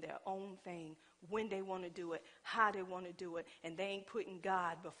doing their own thing, when they want to do it, how they want to do it, and they ain't putting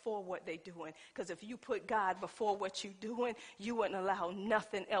God before what they doing. Because if you put God before what you doing, you wouldn't allow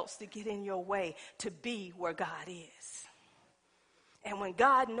nothing else to get in your way to be where God is. And when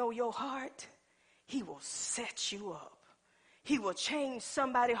God know your heart, he will set you up. He will change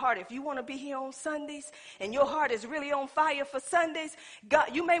somebody's heart. If you want to be here on Sundays and your heart is really on fire for Sundays, God,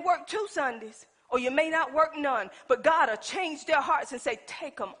 you may work 2 Sundays or you may not work none, but God will change their hearts and say,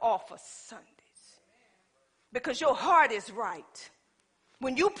 take them off of Sundays because your heart is right.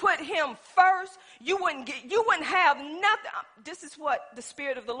 When you put him first, you wouldn't have nothing. This is what the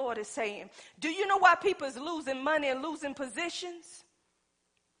Spirit of the Lord is saying. Do you know why people is losing money and losing positions?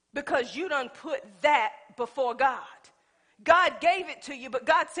 Because you done put that before God. God gave it to you, but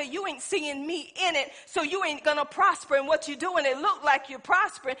God said, you ain't seeing me in it, so you ain't going to prosper in what you're doing. It look like you're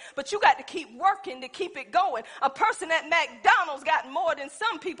prospering, but you got to keep working to keep it going. A person at McDonald's got more than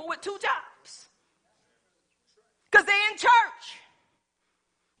some people with 2 jobs. Because they're in church.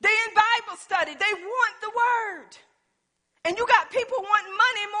 They're in Bible study. They want the word. And you got people wanting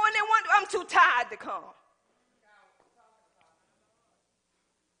money more than they want. I'm too tired to come.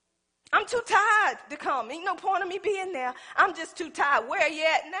 I'm too tired to come. Ain't no point of me being there. I'm just too tired. Where are you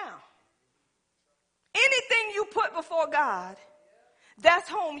at now? Anything you put before God, that's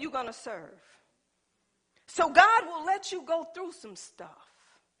whom you're going to serve. So God will let you go through some stuff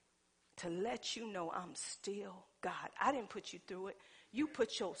to let you know I'm still God. I didn't put you through it. You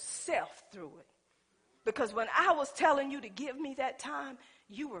put yourself through it. Because when I was telling you to give me that time,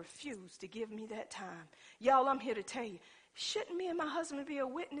 you refused to give me that time. Y'all, I'm here to tell you, shouldn't me and my husband be a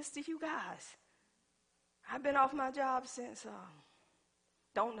witness to you guys? I've been off my job since,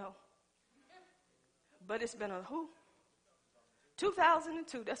 don't know. But it's been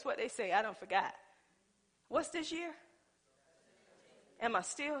 2002. That's what they say. I don't forgot. What's this year? Am I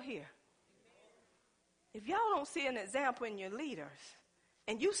still here? If y'all don't see an example in your leaders,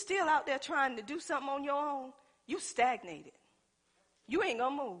 and you still out there trying to do something on your own, you stagnated. You ain't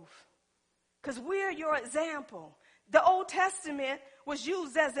gonna move. Because we're your example. The Old Testament was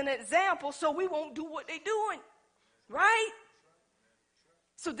used as an example so we won't do what they're doing. Right?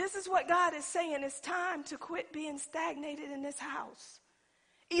 So this is what God is saying. It's time to quit being stagnated in this house.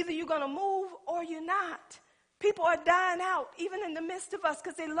 Either you're going to move or you're not. People are dying out, even in the midst of us,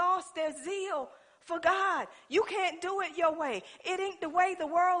 because they lost their zeal for God. You can't do it your way. It ain't the way the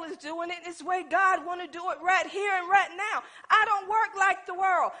world is doing it. It's the way God want to do it right here and right now. I don't work like the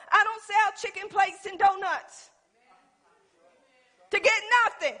world. I don't sell chicken plates and donuts to get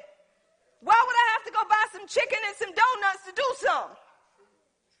nothing. Why would I have to go buy some chicken and some donuts to do something?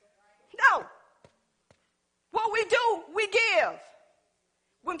 No. What we do, we give.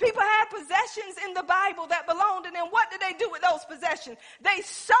 When people had possessions in the Bible that belonged to them, what did they do with those possessions? They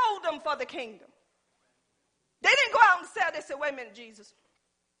sold them for the kingdom. They didn't go out and sell. They said, wait a minute, Jesus,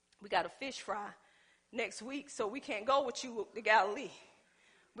 we got a fish fry next week, so we can't go with you to Galilee.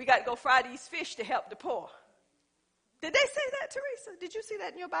 We got to go fry these fish to help the poor. Did they say that, Teresa? Did you see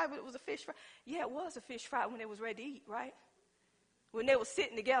that in your Bible? It was a fish fry. Yeah, it was a fish fry when they was ready to eat, right? When they were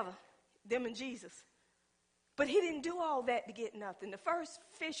sitting together, them and Jesus. But he didn't do all that to get nothing. The first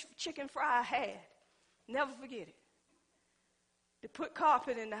chicken fry I had, never forget it. They put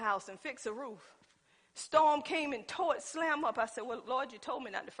carpet in the house and fix a roof. Storm came and tore it, slam up. I said, well, Lord, you told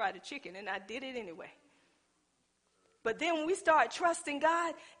me not to fry the chicken, and I did it anyway. But then when we started trusting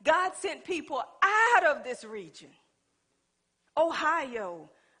God, God sent people out of this region. Ohio,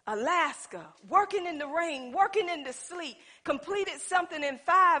 Alaska, working in the rain, working in the sleet, completed something in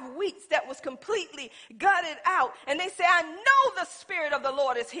 5 weeks that was completely gutted out. And they say, I know the Spirit of the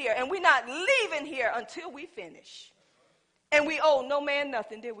Lord is here, and we're not leaving here until we finish. And we owe no man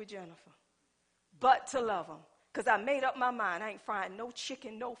nothing, did we, Jennifer? But to love him. Because I made up my mind. I ain't frying no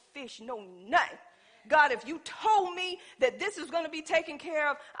chicken, no fish, no nothing. God, if you told me that this is going to be taken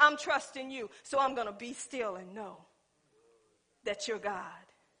care of, I'm trusting you. So I'm going to be still and know that you're God.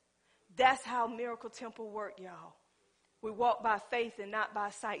 That's how Miracle Temple work, y'all. We walk by faith and not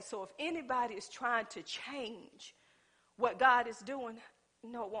by sight. So if anybody is trying to change what God is doing,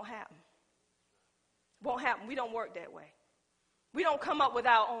 no, it won't happen. Won't happen. We don't work that way. We don't come up with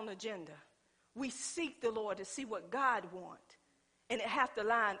our own agenda. We seek the Lord to see what God wants. And it have to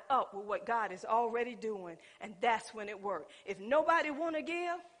line up with what God is already doing. And that's when it works. If nobody want to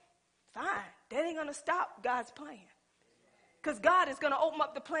give, fine. That ain't going to stop God's plan. Because God is going to open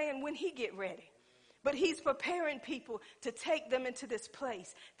up the plan when he get ready. But he's preparing people to take them into this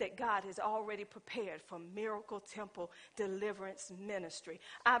place that God has already prepared for Miracle Temple Deliverance Ministry.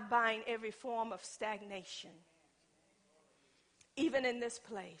 I bind every form of stagnation. Even in this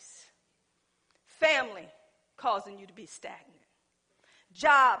place. Family causing you to be stagnant.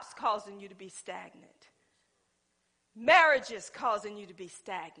 Jobs causing you to be stagnant. Marriages causing you to be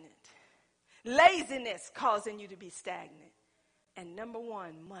stagnant. Laziness causing you to be stagnant. And number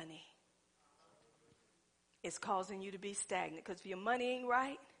one, money is causing you to be stagnant. Because if your money ain't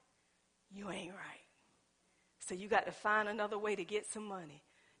right, you ain't right. So you got to find another way to get some money.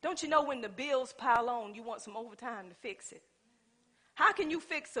 Don't you know when the bills pile on, you want some overtime to fix it? How can you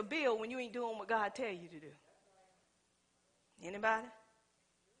fix a bill when you ain't doing what God tell you to do? Anybody?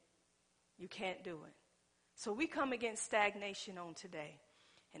 You can't do it. So we come against stagnation on today.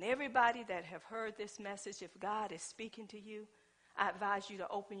 And everybody that have heard this message, if God is speaking to you, I advise you to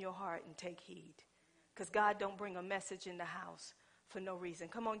open your heart and take heed. Because God don't bring a message in the house for no reason.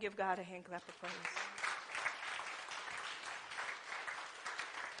 Come on, give God a hand clap of praise.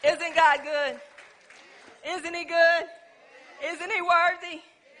 Isn't God good? Isn't he good? Isn't he worthy?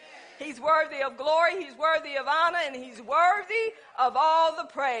 He's worthy of glory, he's worthy of honor, and he's worthy of all the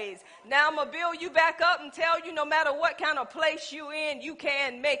praise. Now I'm going to build you back up and tell you no matter what kind of place you in, you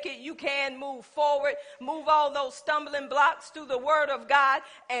can make it, you can move forward, move all those stumbling blocks through the word of God,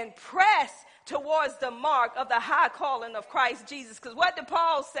 and press towards the mark of the high calling of Christ Jesus. Because what did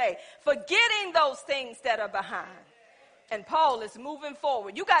Paul say? Forgetting those things that are behind. And Paul is moving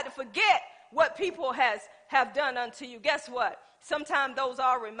forward. You got to forget what people have done unto you. Guess what? Sometimes those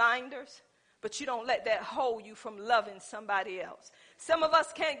are reminders, but you don't let that hold you from loving somebody else. Some of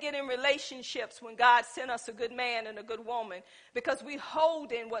us can't get in relationships when God sent us a good man and a good woman because we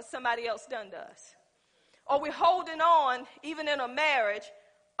hold in what somebody else done to us. Or we're holding on, even in a marriage,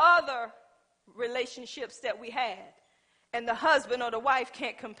 other relationships that we had. And the husband or the wife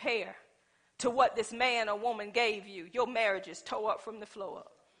can't compare to what this man or woman gave you. Your marriage is tore up from the floor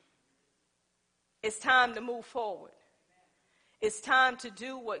up. It's time to move forward. It's time to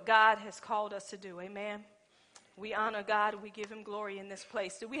do what God has called us to do. Amen. We honor God. We give him glory in this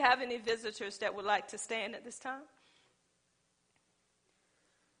place. Do we have any visitors that would like to stand at this time?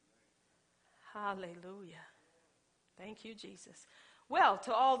 Hallelujah. Thank you, Jesus. Well,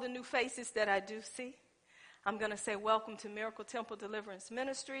 to all the new faces that I do see, I'm going to say welcome to Miracle Temple Deliverance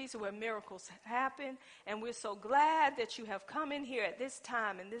Ministries, where miracles happen. And we're so glad that you have come in here at this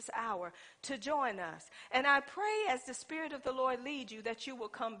time and this hour to join us. And I pray as the Spirit of the Lord leads you that you will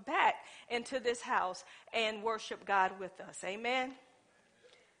come back into this house and worship God with us. Amen.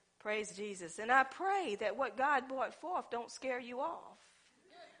 Praise Jesus. And I pray that what God brought forth don't scare you off,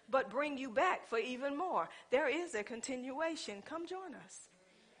 but bring you back for even more. There is a continuation. Come join us.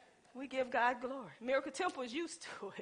 We give God glory. Miracle Temple is used to it.